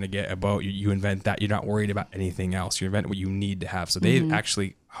you're trying to get a boat, you invent that. You're not worried about anything else. You invent what you need to have. So they've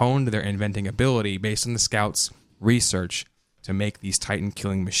actually honed their inventing ability based on the scouts' research to make these Titan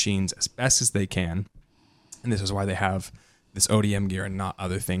killing machines as best as they can. And this is why they have this ODM gear and not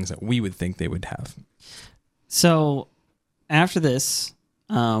other things that we would think they would have. So after this,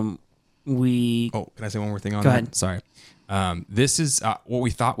 we... Oh, can I say one more thing on Go that? ahead. Sorry. This is what we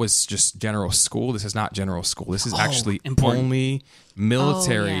thought was just general school. This is not general school. This is actually important. only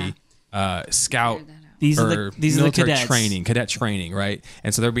military scout. These are the military cadets. cadet training, right?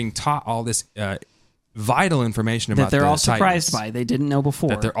 And so they're being taught all this vital information that about they're the all surprised Titans, by. They didn't know before.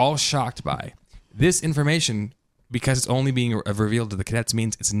 that they're all shocked by. This information, because it's only being revealed to the cadets,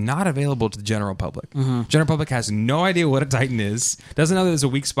 means it's not available to the general public. General public has no idea what a Titan is, doesn't know that there's a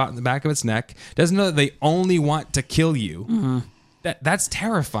weak spot in the back of its neck, doesn't know that they only want to kill you. That's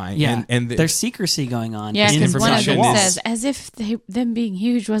terrifying. Yeah, and there's secrecy going on. Yeah, because one of them information says, as if them being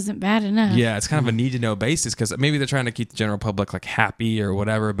huge wasn't bad enough. Yeah, it's kind of a need to know basis because maybe they're trying to keep the general public like happy or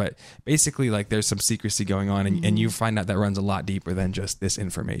whatever, but basically like there's some secrecy going on, and you find out that runs a lot deeper than just this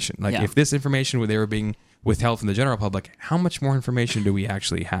information. Like if this information they were being withheld from the general public, how much more information do we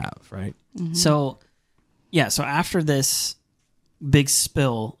actually have, right? So after this big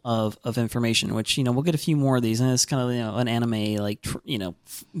spill of information, which we'll get a few more of these, and it's kind of an anime like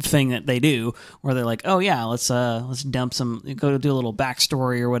thing that they do where they're like, oh yeah, let's dump some, go do a little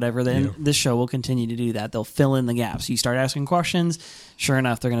backstory or whatever. Then this show will continue to do that. They'll fill in the gaps. You start asking questions, sure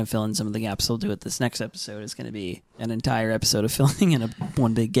enough, they're going to fill in some of the gaps. They'll do it. This next episode is going to be an entire episode of filling in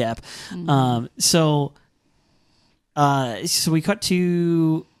one big gap. So we cut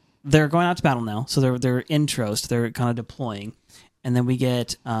to, they're going out to battle now. So they're in Trost. They're kind of deploying. And then we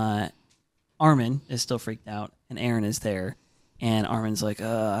get Armin is still freaked out, and Eren is there. And Armin's like,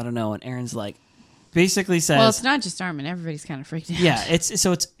 I don't know. And Eren's like, basically says, well, it's not just Armin. Everybody's kind of freaked out. Yeah, it's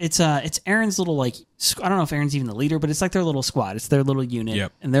Eren's little, like, I don't know if Eren's even the leader, but it's like their little squad. It's their little unit.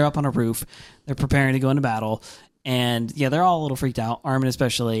 Yep. And they're up on a roof. They're preparing to go into battle. And yeah, they're all a little freaked out, Armin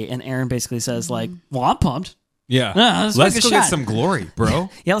especially. And Eren basically says, like, well, I'm pumped. Yeah. Let's go get some glory, bro.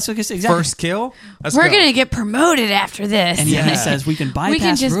 Yeah, let's go get exactly. First kill. We're going to get promoted after this. And he says we can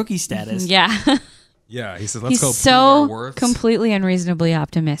bypass rookie status. Yeah. Yeah, he says, let's He's go so prove our worth. completely unreasonably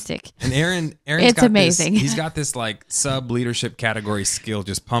optimistic. And Eren's it's got amazing. He's got this like sub-leadership category skill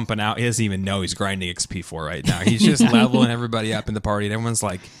just pumping out. He doesn't even know he's grinding XP for right now. He's just leveling everybody up in the party, and everyone's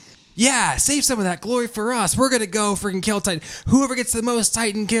like, yeah, save some of that glory for us. We're gonna go freaking kill Titan. Whoever gets the most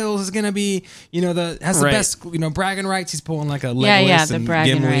Titan kills is gonna be, the best, bragging rights. He's pulling like a Legolas the and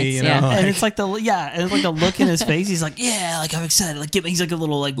bragging Gimli, rights, yeah. And it's like the look in his face. He's like, yeah, like I'm excited. Like he's like a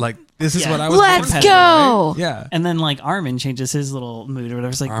little like this is what I was. Let's born go. for, right? Yeah. And then like Armin changes his little mood or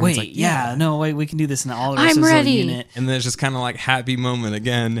whatever. It's like, Armin's wait, like, we can do this, and all the rest I'm of his ready. little unit. And then it's just kind of like happy moment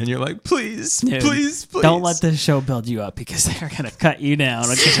again, and you're like, please, Dude, please, don't let this show build you up because they're gonna cut you down.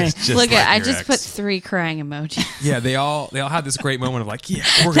 Okay? Just Look, like I your just ex. put 3 crying emojis. Yeah, they all had this great moment of like, yeah,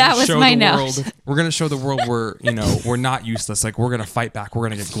 we're That gonna was show my the note. world. We're gonna show the world we're not useless. Like we're gonna fight back. We're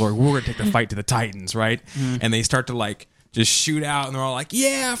gonna get glory. We're gonna take the fight to the Titans, right? And they start to like just shoot out, and they're all like,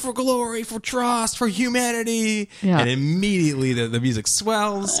 yeah, for glory, for trust, for humanity. Yeah. And immediately the music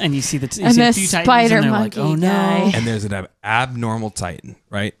swells, And you see the And the few Titans, spider and they're monkey like, oh no. guy. and there's an abnormal Titan,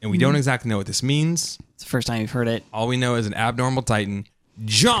 right? And we don't exactly know what this means. It's the first time you've heard it. All we know is an abnormal Titan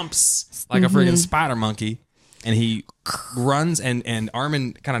jumps like a freaking spider monkey, and he runs, and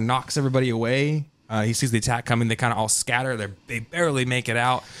Armin kind of knocks everybody away. He sees the attack coming. They kind of all scatter. They barely make it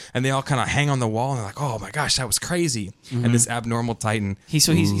out, and they all kind of hang on the wall. And they're like, "Oh my gosh, that was crazy!" And this abnormal Titan, He's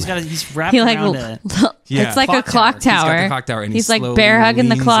wrapped He like around a it's like a clock clock he's got tower. the clock tower, and he's he like slowly bear hugging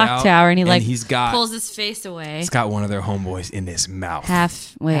the leans clock out, tower, and he like he's got pulls his face away. He's got one of their homeboys in his mouth.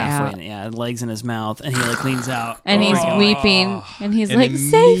 halfway out. halfway, legs in his mouth, and he like leans out, And he's weeping, and he's And like,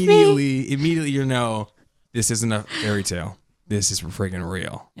 "Save me!" Immediately, this isn't a fairy tale. This is freaking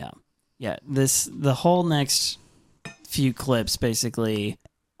real. Yeah. The whole next few clips basically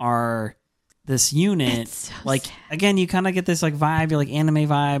are this unit. It's so like sad. again, you kind of get this like vibe, you're like anime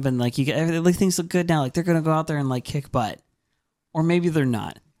vibe, and like you get like things look good now. Like they're gonna go out there and like kick butt, or maybe they're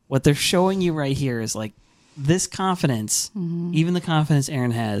not. What they're showing you right here is like this confidence, even the confidence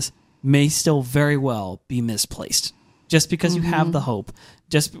Eren has, may still very well be misplaced. Just because you have the hope,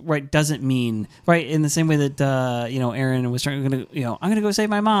 doesn't mean right in the same way that Eren was trying to I'm gonna go save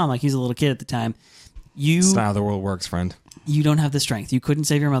my mom, like he's a little kid at the time. That's not how the world works, friend. You don't have the strength. You couldn't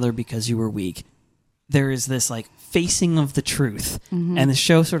save your mother because you were weak. There is this like facing of the truth, and the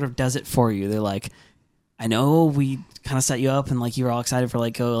show sort of does it for you. They're like, I know we kind of set you up and like you were all excited for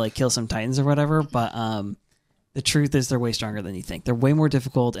like go like kill some Titans or whatever, but the truth is they're way stronger than you think. They're way more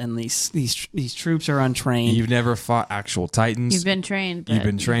difficult, and these troops are untrained. You've never fought actual Titans. You've been trained. But You've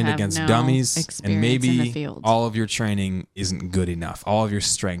been trained against no dummies, and maybe field. all of your training isn't good enough. All of your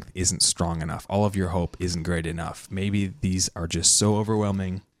strength isn't strong enough. All of your hope isn't great enough. Maybe these are just so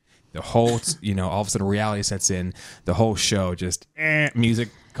overwhelming. The whole, all of a sudden reality sets in. The whole show just music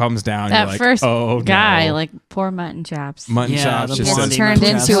comes down. That you're like, first oh, guy, no. like poor Mutton Chops. Mutton Chops just says, turned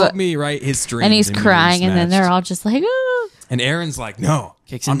into help me, right? His dreams. And he's crying, and then they're all just like, ooh. And Aaron's like, no,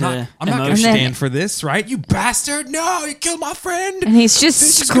 Kicks I'm into not going to emotion. stand for this, right? You bastard. No, you killed my friend. And he's just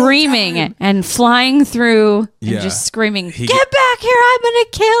This is screaming no time. and flying through and Yeah. just screaming, He- get back here, I'm going to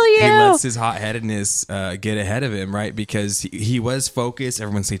kill you. He lets his hot-headedness get ahead of him, right? Because he was focused.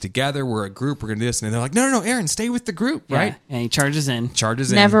 Everyone stay together. We're a group. We're going to do this. And they're like, no, Aaron, stay with the group, Yeah, right? and he charges in.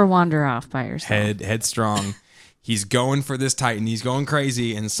 Charges in. Never wander off by yourself. Headstrong. He's going for this Titan. He's going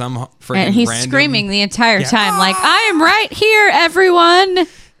crazy. And some freaking And he's random, screaming the entire Yeah. time, like, I am right here, everyone.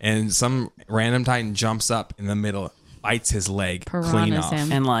 And some random Titan jumps up in the middle, bites his leg clean Piranhas off.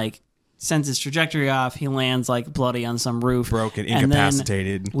 him. And like sends his trajectory off. He lands like bloody on some roof, Broken, And then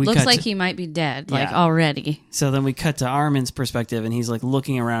incapacitated. we Looks cut like to- he might be dead, like Yeah. already. So then we cut to Armin's perspective, and he's like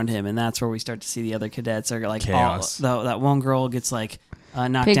looking around him, and that's where we start to see the other cadets are like, Chaos. that one girl gets like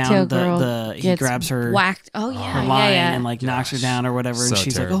knocked Pigtail down. girl He gets grabs her whacked. Oh yeah, her yeah, line yeah. and like knocks her down or whatever, and So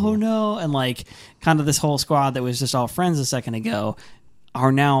she's terrible. like, "Oh no!" And like kind of this whole squad that was just all friends a second ago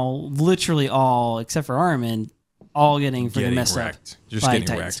are now literally all, except for Armin, all getting freaking messed wrecked. up. Just by getting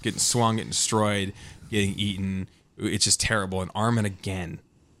Titans. wrecked, getting swung, getting destroyed, getting eaten. It's just terrible. And Armin again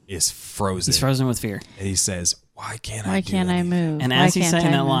is frozen. He's frozen with fear. And he says, "Why can't Why I? do can't I anything?" move? And Why as he's can't saying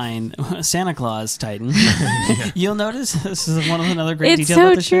I that move? line, Santa Claus Titan, you'll notice this is another great It's detail so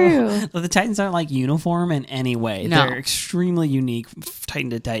about the true. show. That the Titans aren't like uniform in any way. No. They're extremely unique, Titan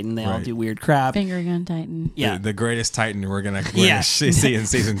to Titan. They all Right. do weird crap. Finger gun Titan. Yeah. The greatest Titan we're gonna Yeah. see in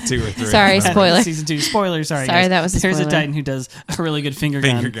season 2 or 3. Sorry, spoiler. Season 2 spoiler. Sorry, Sorry, guys. that was a There's spoiler. a Titan who does a really good finger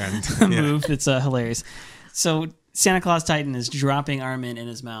Finger gun gun. Yeah. move. It's hilarious. So Santa Claus Titan is dropping Armin in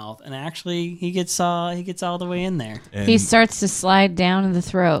his mouth, and actually he gets all the way in there. And He starts to slide down the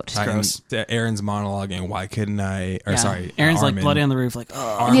throat. Titan, gross. Aaron's monologuing. Why couldn't I? Or Yeah. sorry, Aaron's like Armin. bloody on the roof, like,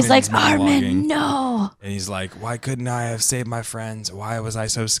 oh. And he's like, Armin's monologuing. Armin, no. And he's like, "Why couldn't I have saved my friends? Why was I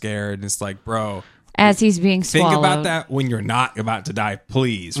so scared?" And it's like, bro, As he's being swallowed. think about that when you're not about to die,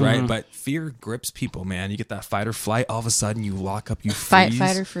 please, Mm-hmm. right? But fear grips people, man. You get that fight or flight. All of a sudden, you lock up, you Fight, freeze,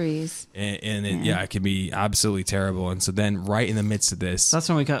 fight, or freeze. and it can be absolutely terrible. And so then, right in the midst of this, So that's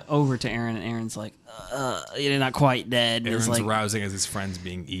when we cut over to Aaron, and Aaron's like, you're not quite dead. Aaron's It's like, rousing as his friend's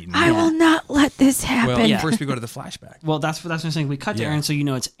being eaten. I will not let this happen. Well, Yeah. first we go to the flashback. well, that's what I'm saying. We cut to Yeah. Aaron, so you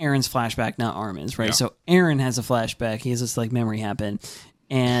know it's Aaron's flashback, not Armin's, right? Yeah. So Aaron has a flashback. He has this like memory happen,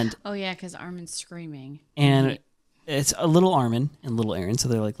 and Oh, yeah, because Armin's screaming. it's a little Armin and little Aaron, so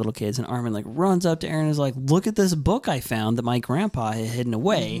they're like little kids. And Armin like runs up to Aaron and is like, "Look at this book I found that my grandpa had hidden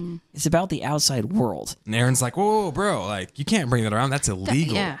away. Mm-hmm. It's about the outside world." And Aaron's like, "Whoa, bro! Like, you can't bring that around. That's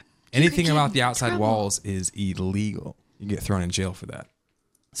illegal. yeah. Anything You could about get the in outside trouble." walls is illegal. You get thrown in jail for that."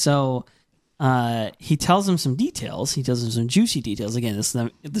 So he tells him some details. He tells him some juicy details. Again, this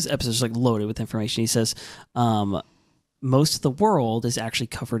episode is like loaded with information. He says most of the world is actually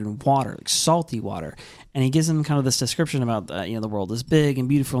covered in water, like salty water, and he gives him kind of this description about the world is big and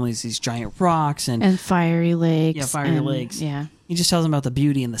beautiful, and there's these giant rocks and fiery lakes. Yeah, fiery and- lakes. Yeah. he just tells him about the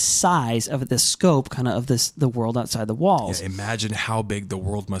beauty and the size of this scope, kind of the world outside the walls. Yeah, imagine how big the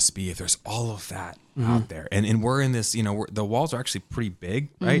world must be if there's all of that Mm-hmm. out there. And we're in this, the walls are actually pretty big,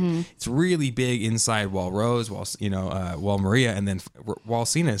 right? Mm-hmm. It's really big inside Wall Rose, Wall Maria, and then Wall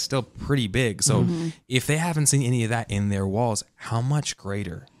Cena is still pretty big. So Mm-hmm. if they haven't seen any of that in their walls, how much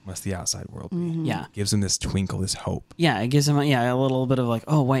greater must the outside world be? Yeah. Gives them this twinkle, this hope. Yeah, it gives him a little bit of like,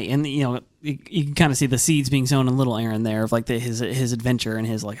 oh wait, and you can kind of see the seeds being sown in little Aaron there of like his adventure and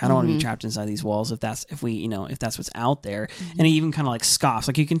his like, I don't want to be trapped inside these walls if that's what's out there. And he even kind of like scoffs,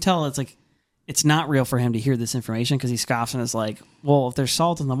 like you can tell it's like it's not real for him to hear this information because he scoffs and is like, well, if there's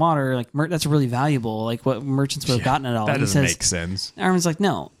salt in the water, like that's really valuable. Like what merchants would have gotten it all. That And he doesn't says, make sense. Armin's like,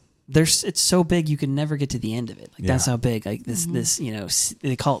 no. It's so big you can never get to the end of it. Like that's Yeah. how big. Like this,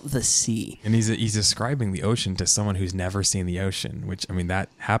 they call it the sea. And he's describing the ocean to someone who's never seen the ocean, which I mean that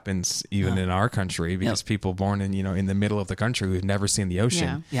happens even in our country because people born in the middle of the country who've never seen the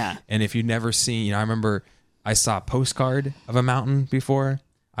ocean. Yeah. And if you've never seen, I remember I saw a postcard of a mountain before.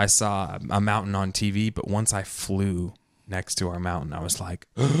 I saw a mountain on TV, but once I flew next to our mountain, I was like,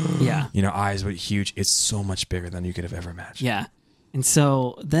 Yeah. eyes were huge. It's so much bigger than you could have ever imagined. Yeah. And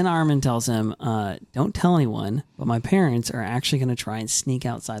so then Armin tells him, don't tell anyone, but my parents are actually going to try and sneak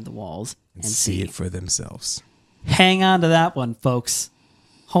outside the walls And see it for themselves. hang on to that one, folks.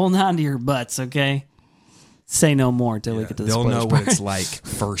 Hold on to your butts, okay? Say no more till we get to the They'll know part. what it's like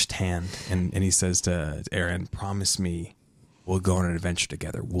firsthand. And he says to Aaron, promise me we'll go on an adventure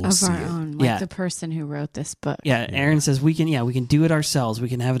together. We'll Of see our it. own, like the person who wrote this book. Yeah, Aaron says we can do it ourselves. We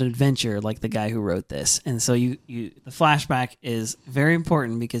can have an adventure like the guy who wrote this. And so you the flashback is very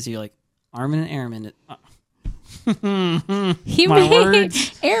important because you're like Armin and Airman. He My made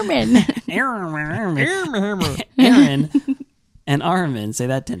words. Airman. Aaron and Armin, say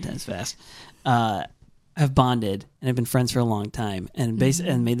that 10 times fast, have bonded and have been friends for a long time and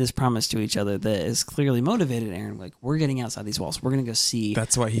and made this promise to each other that is clearly motivated Aaron. Like, we're getting outside these walls. We're going to go see.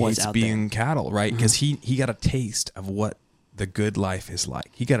 That's why he what's hates out being there. cattle, right? Because he got a taste of what the good life is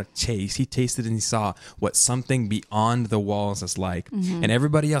like. He got a taste. He tasted and he saw what something beyond the walls is like. And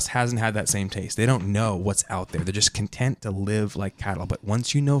everybody else hasn't had that same taste. They don't know what's out there. They're just content to live like cattle. But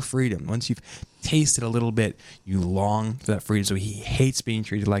once you know freedom, once you've tasted a little bit, you long for that freedom. So he hates being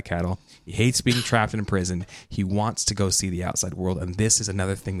treated like cattle. He hates being trapped in prison. He wants to go see the outside world. And this is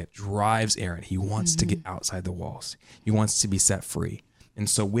another thing that drives Aaron. He wants to get outside the walls. He wants to be set free. And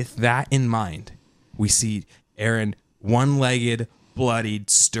so with that in mind, we see Aaron one-legged, bloodied,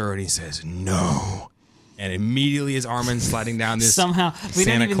 stirred. He says, no. And immediately as Armin's sliding down this Somehow we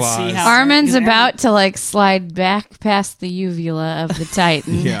Santa don't even Claus. see how Armin's Aaron- about to like slide back past the uvula of the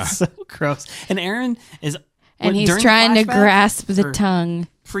Titan. Yeah. so gross. And Aaron is And he's during the trying to flashback, grasp the or tongue.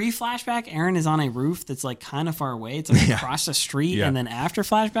 Pre-flashback, Aaron is on a roof that's like kind of far away. It's like across the street, Yeah. and then after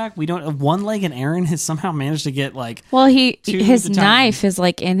flashback, we don't. One-legged Aaron has somehow managed to get like. Well, to his the Titan. knife is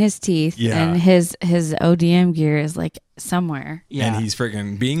like in his teeth, Yeah. and his ODM gear is like somewhere. Yeah, And he's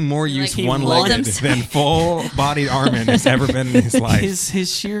freaking being more used he one-legged wants- than full-bodied Armin has ever been in his life.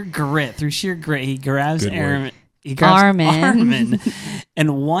 his sheer grit. Through sheer grit, he grabs Good word. Aaron. He grabs Armin. Armin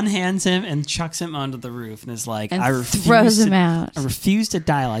and one-hands him and chucks him onto the roof and is like, And "I refuse throws to, him out. I refuse to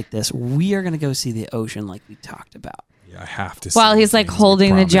die like this. We are going to go see the ocean like we talked about." Yeah, I have to. While see he's like things we holding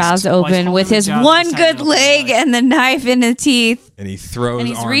the promised. jaws open holding with the his jaws one beside good him, leg like- and the knife in the teeth. And he throws And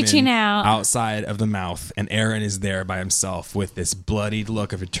he's Armin reaching out. outside of the mouth, and Aaron is there by himself with this bloodied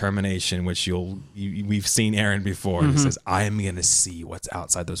look of determination, which we've seen Aaron before. And he says, "I am going to see what's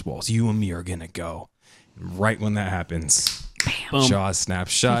outside those walls. You and me are going to go." And right when that happens, Boom. jaws snap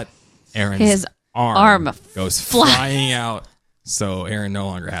shut. Aaron's His arm arm goes fly- flying out. So Aaron no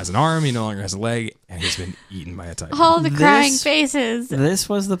longer has an arm. He no longer has a leg, and he's been eaten by a titan. All the crying This- faces. This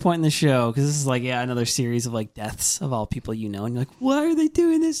was the point in the show because this is like another series of like deaths of all people you know, and you're like, why are they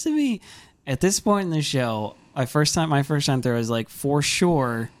doing this to me? At this point in the show, my first time through, I was like, for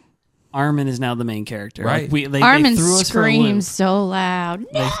sure, Armin is now the main character. Right. Like, they Armin threw us for a loop. screams so loud.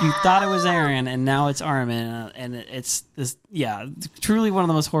 Like, you thought it was Aaron, and now it's Armin, and it's this. Yeah, truly one of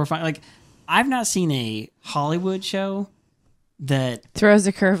the most horrifying. Like, I've not seen a Hollywood show that Throws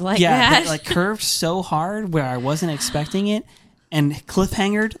a curve like that. that like curved so hard where I wasn't expecting it, and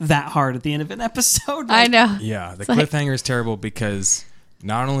cliffhangered that hard at the end of an episode. I Like, know. Yeah, the It's like- cliffhanger is terrible because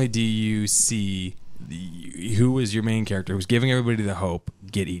not only do you see who is your main character who's giving everybody the hope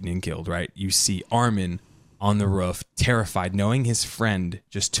get eaten and killed, right? You see Armin on the roof, terrified, knowing his friend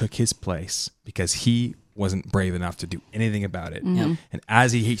just took his place because he wasn't brave enough to do anything about it. Yep. And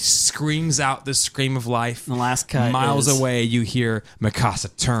as he screams out the scream of life, The last cut miles is- away, you hear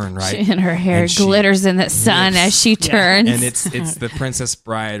Mikasa turn, right? And her hair And she glitters in the sun as she turns. And it's the Princess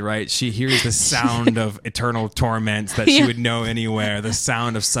Bride, right? She hears the sound of eternal torments that she Yeah. would know anywhere. The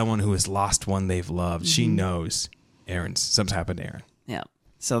sound of someone who has lost one they've loved. She knows something's happened to Aaron. Yeah.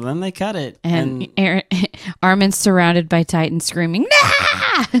 So then they cut it, and Aaron, Armin's surrounded by Titans screaming,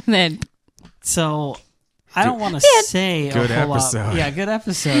 nah! And then so I don't want to say a Good whole episode. lot. Yeah, good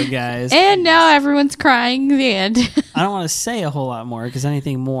episode, guys. and now everyone's crying. The end. I don't want to say a whole lot more because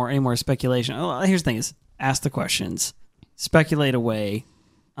any more speculation. Oh, here's the thing: is ask the questions, speculate away.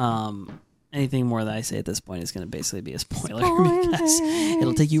 Anything more that I say at this point is going to basically be a spoiler because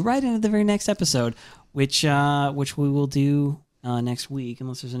it'll take you right into the very next episode, which we will do next week,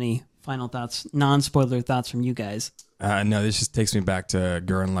 unless there's any final thoughts, non-spoiler thoughts from you guys. No, this just takes me back to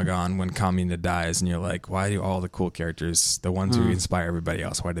Gurren Lagann when Kamina dies, and you're like, why do all the cool characters, the ones who inspire everybody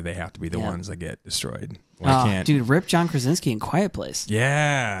else, why do they have to be the ones that get destroyed? Why can't Dude, rip John Krasinski in Quiet Place.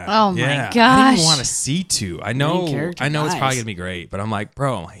 Yeah. Oh, my yeah. I gosh. didn't even want to see two. I know character it's dies. probably gonna be great, but I'm like,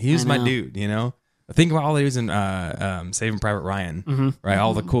 bro, he was I my know. dude, you know? Think about all he was in Saving Private Ryan, right?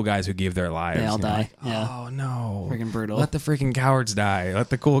 All the cool guys who gave their lives. They all you know, die. like, Yeah. oh no. Freaking brutal. Let the freaking cowards die. Let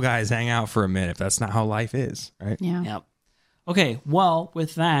the cool guys hang out for a minute. That's not how life is, right? Yeah. Yep. Okay, well,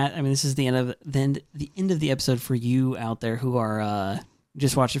 with that, I mean, this is the end of the end of the episode for you out there who are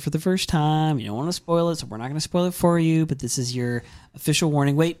just watched it for the first time. You don't want to spoil it, so we're not going to spoil it for you, but this is your official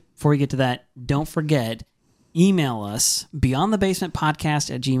warning. Wait, before we get to that, don't forget, email us,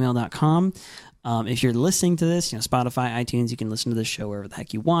 beyondthebasementpodcast@gmail.com. If you're listening to this, Spotify, iTunes, you can listen to this show wherever the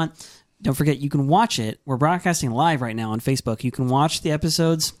heck you want. Don't forget, you can watch it. We're broadcasting live right now on Facebook. You can watch the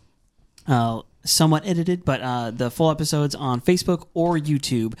episodes, somewhat edited, but the full episodes on Facebook or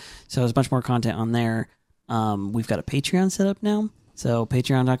YouTube. So there's much more content on there. We've got a Patreon set up now. So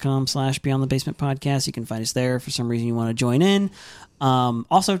patreon.com/Beyond the Basement Podcast. You can find us there. For some reason you want to join in.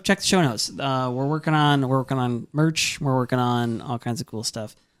 Also check the show notes. We're working on merch. We're working on all kinds of cool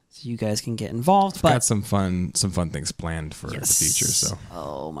stuff, so you guys can get involved. We've got some fun things planned for the future. So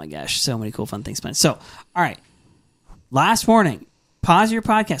oh my gosh, so many cool fun things planned. So all right, last warning: pause your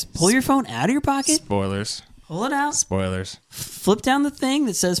podcast. Pull your phone out of your pocket. Spoilers. Pull it out. Spoilers. Flip down the thing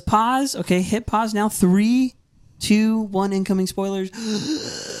that says pause. Okay, hit pause now. 3, 2, 1. Incoming spoilers.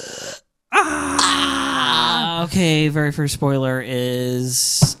 Okay, very first spoiler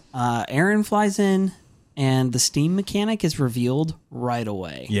is Eren flies in, and the steam mechanic is revealed right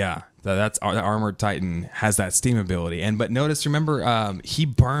away. Yeah, that's the Armored Titan has that steam ability. But remember, he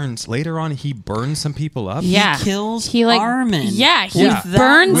burns later on. He burns some people up. Yeah, he kills like Armin. Yeah, he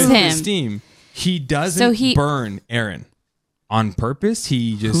burns with him. The steam. He doesn't burn Eren on purpose.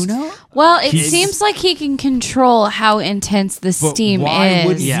 He just who knows? Well, it seems like he can control how intense the steam why is.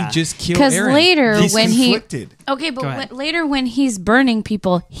 Would he just kill Eren? Because later, he's when conflicted. later when he's burning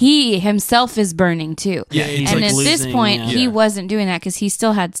people, he himself is burning too. Yeah, and at this point, he wasn't doing that because he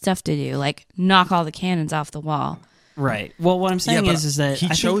still had stuff to do, like knock all the cannons off the wall. Right. Well, what I'm saying is that he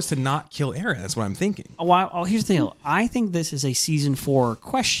chose to not kill Eren. That's what I'm thinking. Oh, here's the deal. I think this is a season 4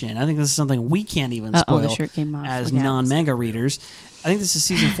 question. I think this is something we can't even spoil the shirt came off. as non-manga readers. I think this is a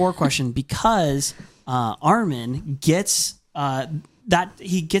season 4 question because Armin gets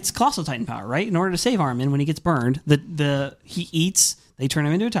he gets Colossal Titan power, right? In order to save Armin when he gets burned, he eats. They turn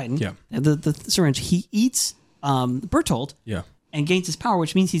him into a Titan. Yeah. The syringe. He eats Bertolt. Yeah. And gains his power,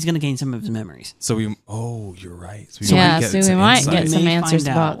 which means he's going to gain some of his memories. So you're right. So we might get some answers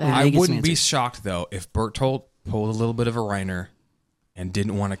about that. I wouldn't be shocked though if Bertolt pulled a little bit of a Reiner and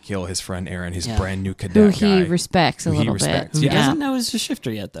didn't want to kill his friend Eren, his brand new cadet who guy, he respects a little bit. Who doesn't know he's a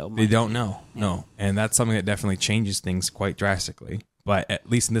shifter yet, though. They don't know, no, and that's something that definitely changes things quite drastically. But at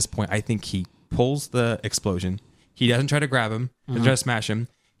least in this point, I think he pulls the explosion. He doesn't try to grab him, doesn't try to smash him.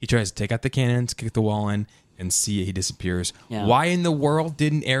 He tries to take out the cannons, kick the wall in, and see he disappears. Yeah. Why in the world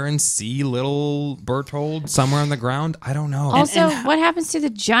didn't Eren see little Bertolt somewhere on the ground? I don't know. Also, what happens to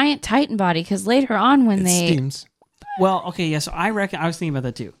the giant Titan body? Because later on, when they steams. Well, okay, yeah. So I reckon I was thinking about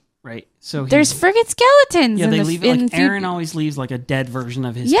that too, right? So there's friggin' skeletons. Yeah, they leave. Eren always leaves like a dead version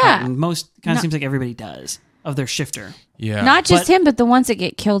of his Titan. Most kind of seems like everybody does of their shifter. Yeah, not just him, but the ones that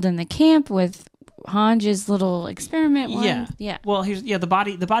get killed in the camp with Hange's little experiment one. Yeah. Well,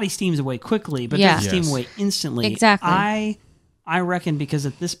 the body steams away quickly, but doesn't steam away instantly. Exactly. I reckon because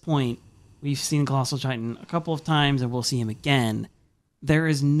at this point we've seen Colossal Titan a couple of times and we'll see him again. There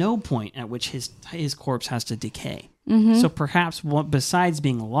is no point at which his corpse has to decay. Mm-hmm. So perhaps besides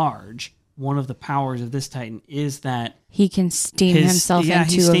being large, one of the powers of this Titan is that he can steam himself into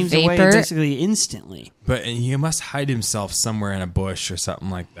he steams a vapor away basically instantly. But he must hide himself somewhere in a bush or something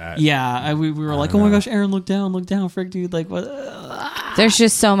like that. Yeah, we were like, oh my gosh, Eren, look down, frick, dude, like what? There's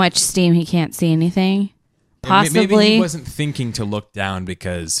just so much steam he can't see anything. Possibly, maybe he wasn't thinking to look down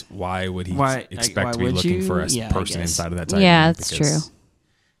because why would he expect to be looking for a person inside of that Titan? Yeah, that's true.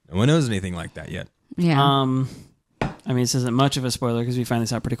 No one knows anything like that yet. Yeah. I mean, this isn't much of a spoiler because we find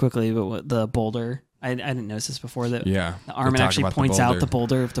this out pretty quickly, but the boulder, I didn't notice this before, that Armin actually points out the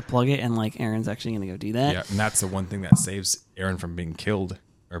boulder to plug it, and like Eren's actually going to go do that. Yeah, and that's the one thing that saves Eren from being killed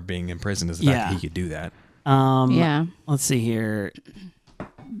or being imprisoned is the fact that he could do that. Let's see here.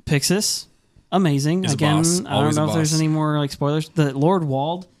 Pixis, amazing. He's Again, I don't know if there's any more like spoilers. The Lord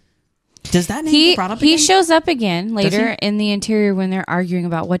Wald. Does that name get brought up again? He shows up again later in the interior when they're arguing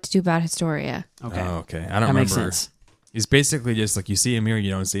about what to do about Historia. Okay. Oh, okay. I don't remember. Makes sense. He's basically just like you see him here,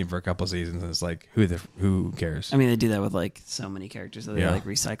 you don't see him for a couple seasons, and it's like who cares? I mean, they do that with like so many characters that they like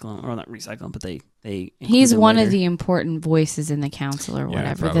recycle them, or not recycle them, but they. He's one of the important voices in the council or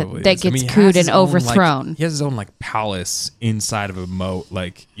whatever that gets cooed and overthrown. He has his own like palace inside of a moat.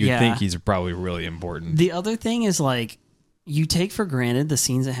 Like you'd think he's probably really important. The other thing is like, you take for granted the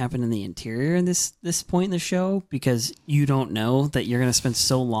scenes that happen in the interior in this point in the show because you don't know that you're going to spend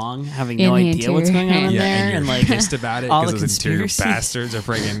so long having no idea what's going on in there, and like pissed about it because those interior bastards are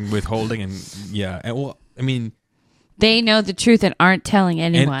friggin' wholding and well, I mean, they know the truth and aren't telling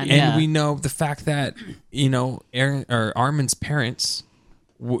anyone, and we know the fact that Eren or Armin's parents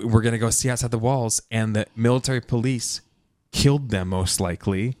we're going to go see outside the walls. And the military police killed them, most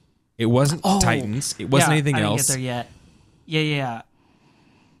likely. It wasn't Titans. It wasn't anything else. I didn't get there yet. Yeah.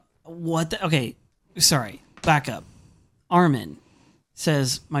 What? Okay, sorry. Back up. Armin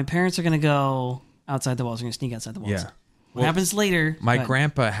says, my parents are going to go outside the walls. They're going to sneak outside the walls. Yeah. What happens later? My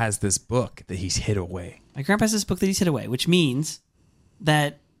grandpa has this book that he's hid away. My grandpa has this book that he's hid away, which means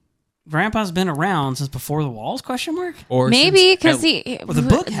that grandpa's been around since before the walls, question mark? Or maybe because the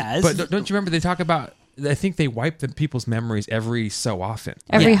book has. But don't you remember they talk about, I think they wipe the people's memories every so often.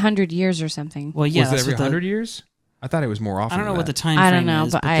 Every 100 years or something. Well, yeah. Was it every 100 years? I thought it was more often. I don't know what the time frame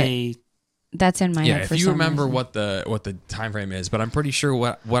is. But that's in my head. If you remember what the time frame is, but I'm pretty sure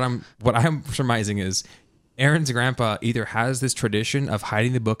what I'm surmising is Aaron's grandpa either has this tradition of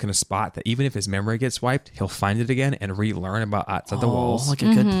hiding the book in a spot that even if his memory gets wiped, he'll find it again and relearn about outside the walls. Like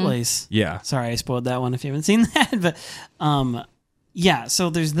a good place. Yeah. Sorry, I spoiled that one if you haven't seen that. But yeah, so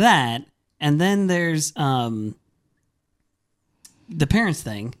there's that. And then there's the parents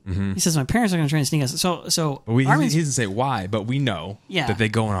thing. He says, my parents are going to try and sneak us. So he doesn't say why, but we know that they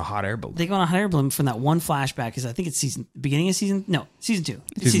go on a hot air balloon. They go on a hot air balloon from that one flashback, because I think it's season 2. Season 2.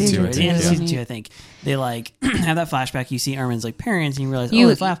 Season 2, At the end of season 2, I think. They have that flashback. You see Armin's parents, and you realize, they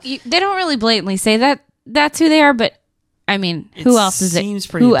laugh. They don't really blatantly say that that's who they are, but I mean, who else is it?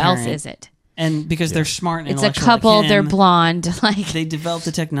 Who else is it? And because they're smart and it's a couple, they're blonde. They developed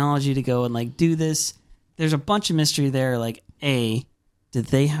the technology to go and do this. There's a bunch of mystery there. A, did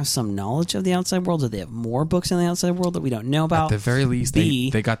they have some knowledge of the outside world? Did they have more books in the outside world that we don't know about? At the very least, they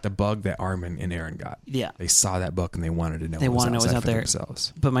got the bug that Armin and Aaron got. Yeah. They saw that book and they wanted to know what's out there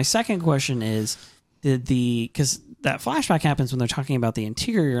themselves. But my second question is, because that flashback happens when they're talking about the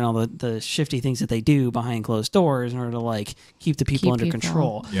interior and all the shifty things that they do behind closed doors in order to keep the people under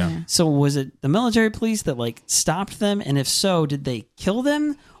control. Yeah. So was it the military police that stopped them? And if so, did they kill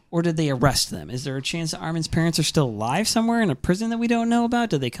them? Or did they arrest them? Is there a chance that Armin's parents are still alive somewhere in a prison that we don't know about?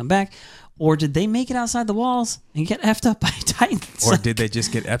 Did they come back? Or did they make it outside the walls and get effed up by Titans? Or did they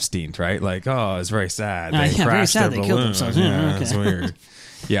just get Epsteined, right? it's very sad. They crashed very sad. They killed themselves. Yeah, It's weird.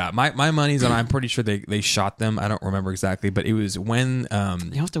 Yeah, my money's on. I'm pretty sure they shot them. I don't remember exactly, but it was when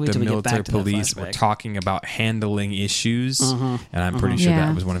the military police were talking about handling issues, and I'm pretty sure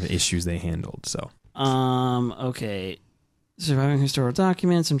that was one of the issues they handled. So, okay. Surviving historical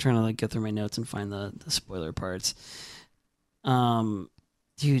documents. I'm trying to go through my notes and find the spoiler parts.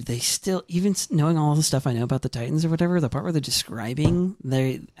 Dude, they still, even knowing all the stuff I know about the Titans or whatever, the part where they're describing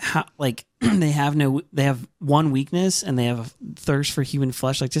they have one weakness and they have a thirst for human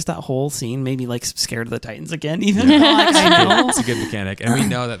flesh. Just that whole scene made me scared of the Titans again. Even though I know it's a good mechanic, and we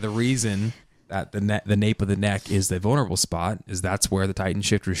know that the reason that the nape of the neck is the vulnerable spot is that's where the Titan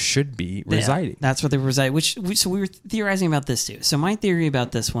shifters should be residing. That's where they reside. So we were theorizing about this too. So my theory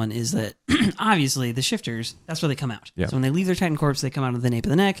about this one is that obviously the shifters, that's where they come out. Yeah. So when they leave their Titan corpse, they come out of the nape of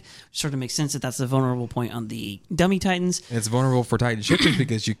the neck. Sort of makes sense that that's the vulnerable point on the dummy Titans. And it's vulnerable for Titan shifters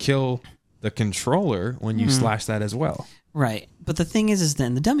because you kill the controller when you slash that as well. Right. But the thing is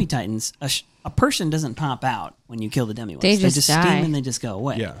then the dummy Titans, a person doesn't pop out when you kill the dummy ones. They just die. Steam and they just go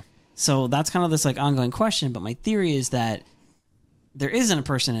away. Yeah. So that's kind of this ongoing question, but my theory is that there isn't a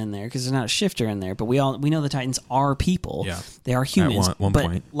person in there because there's not a shifter in there. But we know the Titans are people. Yeah. They are humans. At one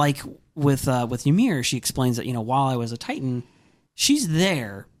point. With Ymir, she explains that while I was a Titan, she's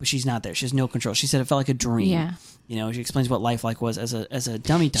there, but she's not there. She has no control. She said it felt like a dream. Yeah. She explains what life was as a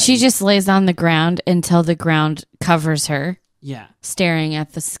dummy Titan. She just lays on the ground until the ground covers her. Yeah. Staring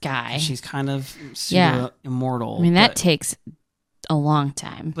at the sky. She's kind of immortal. I mean, that takes a long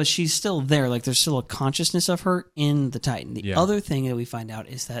time, but she's still there. There's still a consciousness of her in the Titan. The other thing that we find out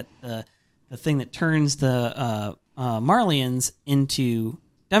is that the thing that turns the Marleyans into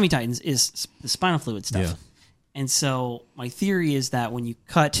dummy Titans is the spinal fluid stuff. Yeah. And so my theory is that when you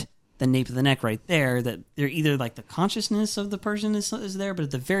cut the nape of the neck right there, that they're either the consciousness of the person is there, but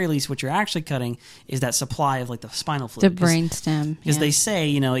at the very least what you're actually cutting is that supply of the spinal fluid. The brainstem. Because they say,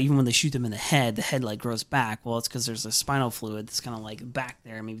 even when they shoot them in the head grows back. Well, it's because there's a spinal fluid that's kind of back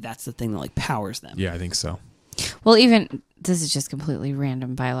there. Maybe that's the thing that powers them. Yeah, I think so. Well, even, this is just completely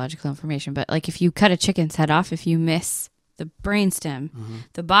random biological information, but if you cut a chicken's head off, if you miss the brainstem,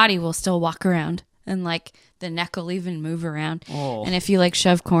 the body will still walk around. And the neck will even move around. Oh. And if you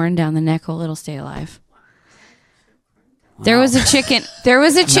shove corn down the neck hole, it'll stay alive. Wow. There was a chicken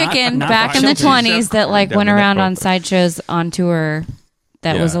not back in the 20s that went around on sideshows on tour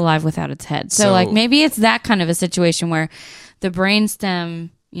that was alive without its head. So maybe it's that kind of a situation where the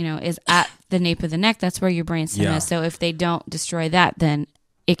brainstem, is at the nape of the neck. That's where your brainstem is. So if they don't destroy that, then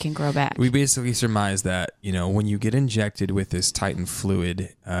it can grow back. We basically surmise that, when you get injected with this Titan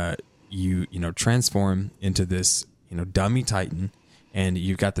fluid, you transform into this, dummy Titan, and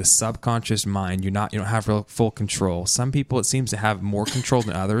you've got this subconscious mind. You don't have real full control. Some people, it seems to have more control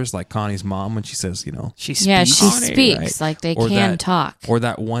than others, like Connie's mom when she says, she speaks. Yeah, she Connie, speaks right? like they Or can that- talk. Or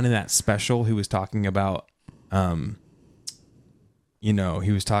that one in that special who was talking about,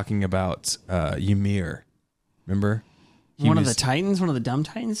 he was talking about Ymir. Remember? One of the Titans, one of the dumb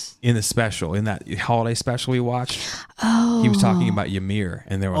Titans. In the special, in that holiday special we watched, Oh, he was talking about Ymir,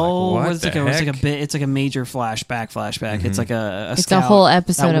 and they were Oh, like, "What it's the like heck?" it's like a bit. It's like a major flashback. It's like a It's scout, a whole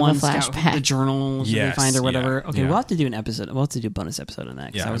episode that of a one scout, flashback. the journals that Yes, they find or yeah, whatever. Okay, yeah. we'll have to do an episode. We'll have to do a bonus episode on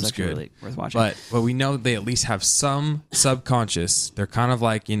that because Yeah, that was it was actually good. really worth watching. But we know they at least have some subconscious. They're kind of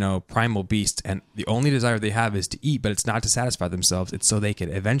like, primal beasts, and the only desire they have is to eat, but it's not to satisfy themselves. It's so they could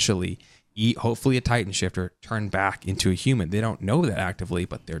eventually eat, hopefully a Titan shifter, turn back into a human. They don't know that actively,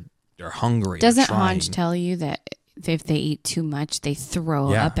 but they're hungry. doesn't they're trying. Hanj tell you that if they eat too much, they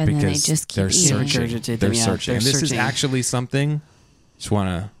throw Yeah, up and then they because just keep they're eating? searching. Regurgitate They're them, yeah, searching. they're And this is searching. actually something. Just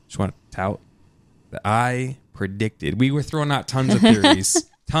wanna tout that I predicted. We were throwing out tons of theories,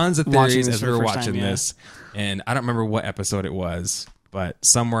 Watching as this we for were the first watching time, yeah. this, and I don't remember what episode it was, but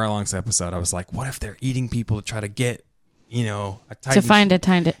somewhere along this episode, I was like, "What if they're eating people to try to get, a Titan?" To find a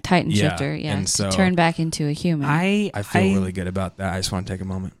Titan Yeah, shifter, yeah, and to so- turn back into a human. I feel really good about that. I just want to take a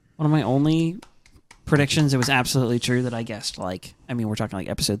moment. one of my only predictions, it was absolutely true that I guessed. We're talking like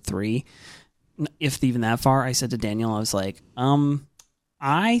episode 3, if even that far. I said to Daniel, I was like,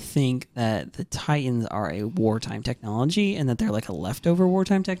 I think that the Titans are a wartime technology, and that they're like a leftover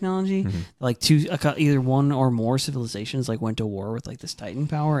wartime technology. Mm-hmm. Like either one or more civilizations like went to war with like this Titan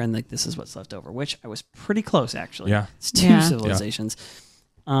power, and like this is what's left over. Which I was pretty close actually. Yeah. It's 2 Yeah. civilizations.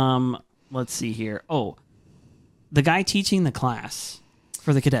 Let's see here. Oh, the guy teaching the class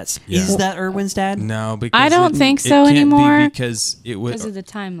for the cadets, Yeah. is that Erwin's dad? No, because I don't think it so can't be anymore. because it was because of the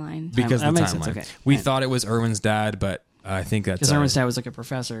timeline. because That of the makes sense, timeline. okay. We Right. thought it was Erwin's dad, but I think that's Because Erwin's dad was like a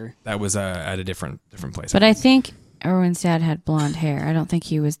professor. that was at a different place. But I think Erwin's dad had blonde hair. I don't think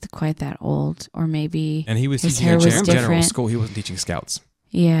he was quite that old, or maybe and he was his teaching hair at was general different. school. He wasn't teaching scouts.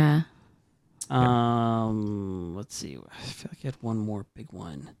 Yeah. Let's see. I feel like I had one more big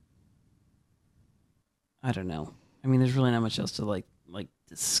one. I don't know. I mean, there's really not much else to like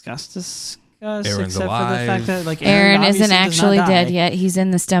discuss. Aaron's except for the fact alive. that like Aaron obviously isn't does not actually die. dead yet. He's in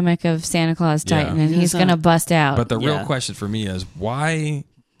the stomach of Santa Claus Yeah. Titan, and He he's does going to not. bust out. But the real Yeah. question for me is why.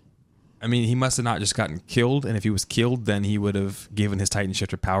 I mean, he must have not just gotten killed, and if he was killed, then he would have given his Titan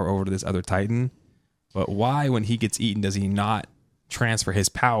shifter power over to this other Titan. But why, when he gets eaten, does he not transfer his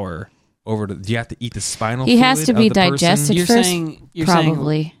power over to? Do you have to eat the spinal? He has fluid to of be the person? digested You're first, saying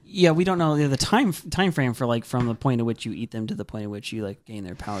probably. Yeah, we don't know the time frame for like from the point at which you eat them to the point at which you like gain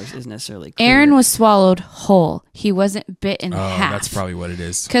their powers is necessarily clear. Aaron was swallowed whole. He wasn't bit in Oh, half. that's probably what it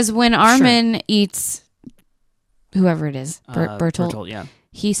is. Because when Armin eats whoever it is, Bertolt, Bertolt, yeah,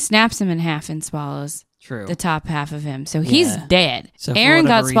 he snaps him in half and swallows true. the top half of him. So he's Yeah. dead. So for Aaron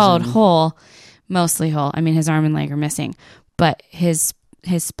got whatever swallowed reason- whole, mostly whole. I mean, his arm and leg are missing, but his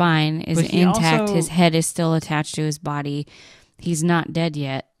spine is But he intact. also- His head is still attached to his body. He's not dead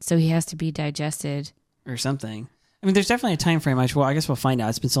yet, so he has to be digested. or something. I mean, there's definitely a time frame. I guess we'll find out.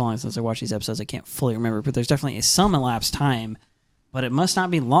 It's been so long since I watched these episodes, I can't fully remember. But there's definitely some elapsed time. But it must not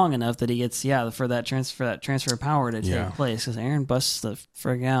be long enough that he gets for that transfer of power to Yeah. take place. Because Aaron busts the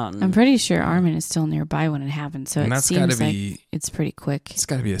frig out. And I'm pretty sure Armin is still nearby when it happened, so And it that's seems gotta like be- it's pretty quick. It's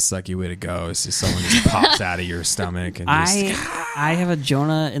got to be a sucky way to go. It's just someone just pops out of your stomach and just. I have a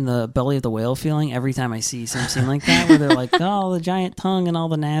Jonah in the belly of the whale feeling every time I see some scene like that where they're like, oh, the giant tongue and all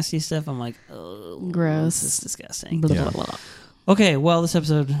the nasty stuff. I'm like, oh, Gross. This is disgusting. Blah, Yeah. blah, blah. Okay, well, this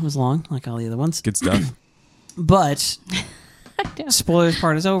episode was long, like all the other ones. Good stuff. But spoilers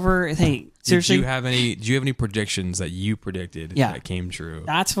part is over. Hey, seriously, Do you have any predictions that you predicted that came true?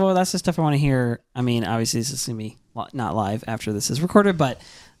 that's the stuff I want to hear. I mean, obviously, this is going to be not live after this is recorded, but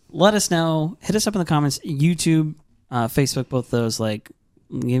let us know. Hit us up in the comments. YouTube, Facebook, both those. Like,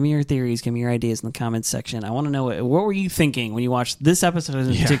 give me your theories. Give me your ideas in the comments section. I want to know what were you thinking when you watched this episode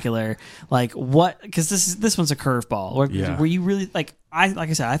in particular? Like, what? Because this one's a curveball. Yeah. Were you really like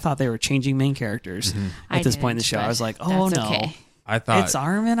I said, I thought they were changing main characters at this point in the show. I was like, oh that's no. okay. I thought It's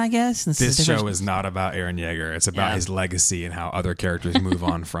Armin, I guess. this show is not about Aaron Yeager. It's about his legacy and how other characters move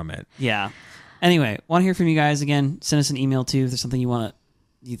on from it. Yeah. Anyway, want to hear from you guys again. Send us an email too if there's something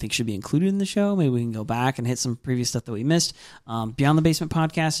you think should be included in the show. Maybe we can go back and hit some previous stuff that we missed. Beyond the Basement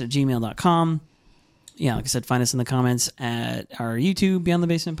Podcast at gmail.com. Yeah, like I said, find us in the comments at our YouTube, Beyond the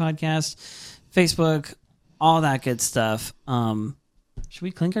Basement Podcast, Facebook, all that good stuff. Should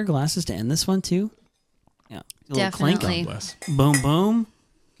we clink our glasses to end this one too? Yeah. A little clink. Definitely. God bless. Boom, boom.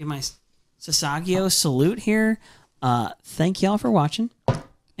 Give my Sasagio salute here. Thank y'all for watching,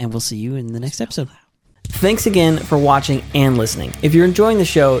 and we'll see you in the next episode. Thanks again for watching and listening. If you're enjoying the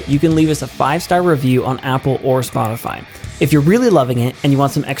show, you can leave us a 5-star review on Apple or Spotify. If you're really loving it and you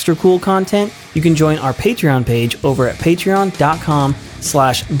want some extra cool content, you can join our Patreon page over at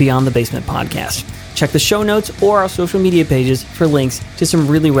patreon.com/Beyond the Basement Podcast. Check the show notes or our social media pages for links to some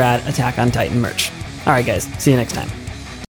really rad Attack on Titan merch. All right, guys. See you next time.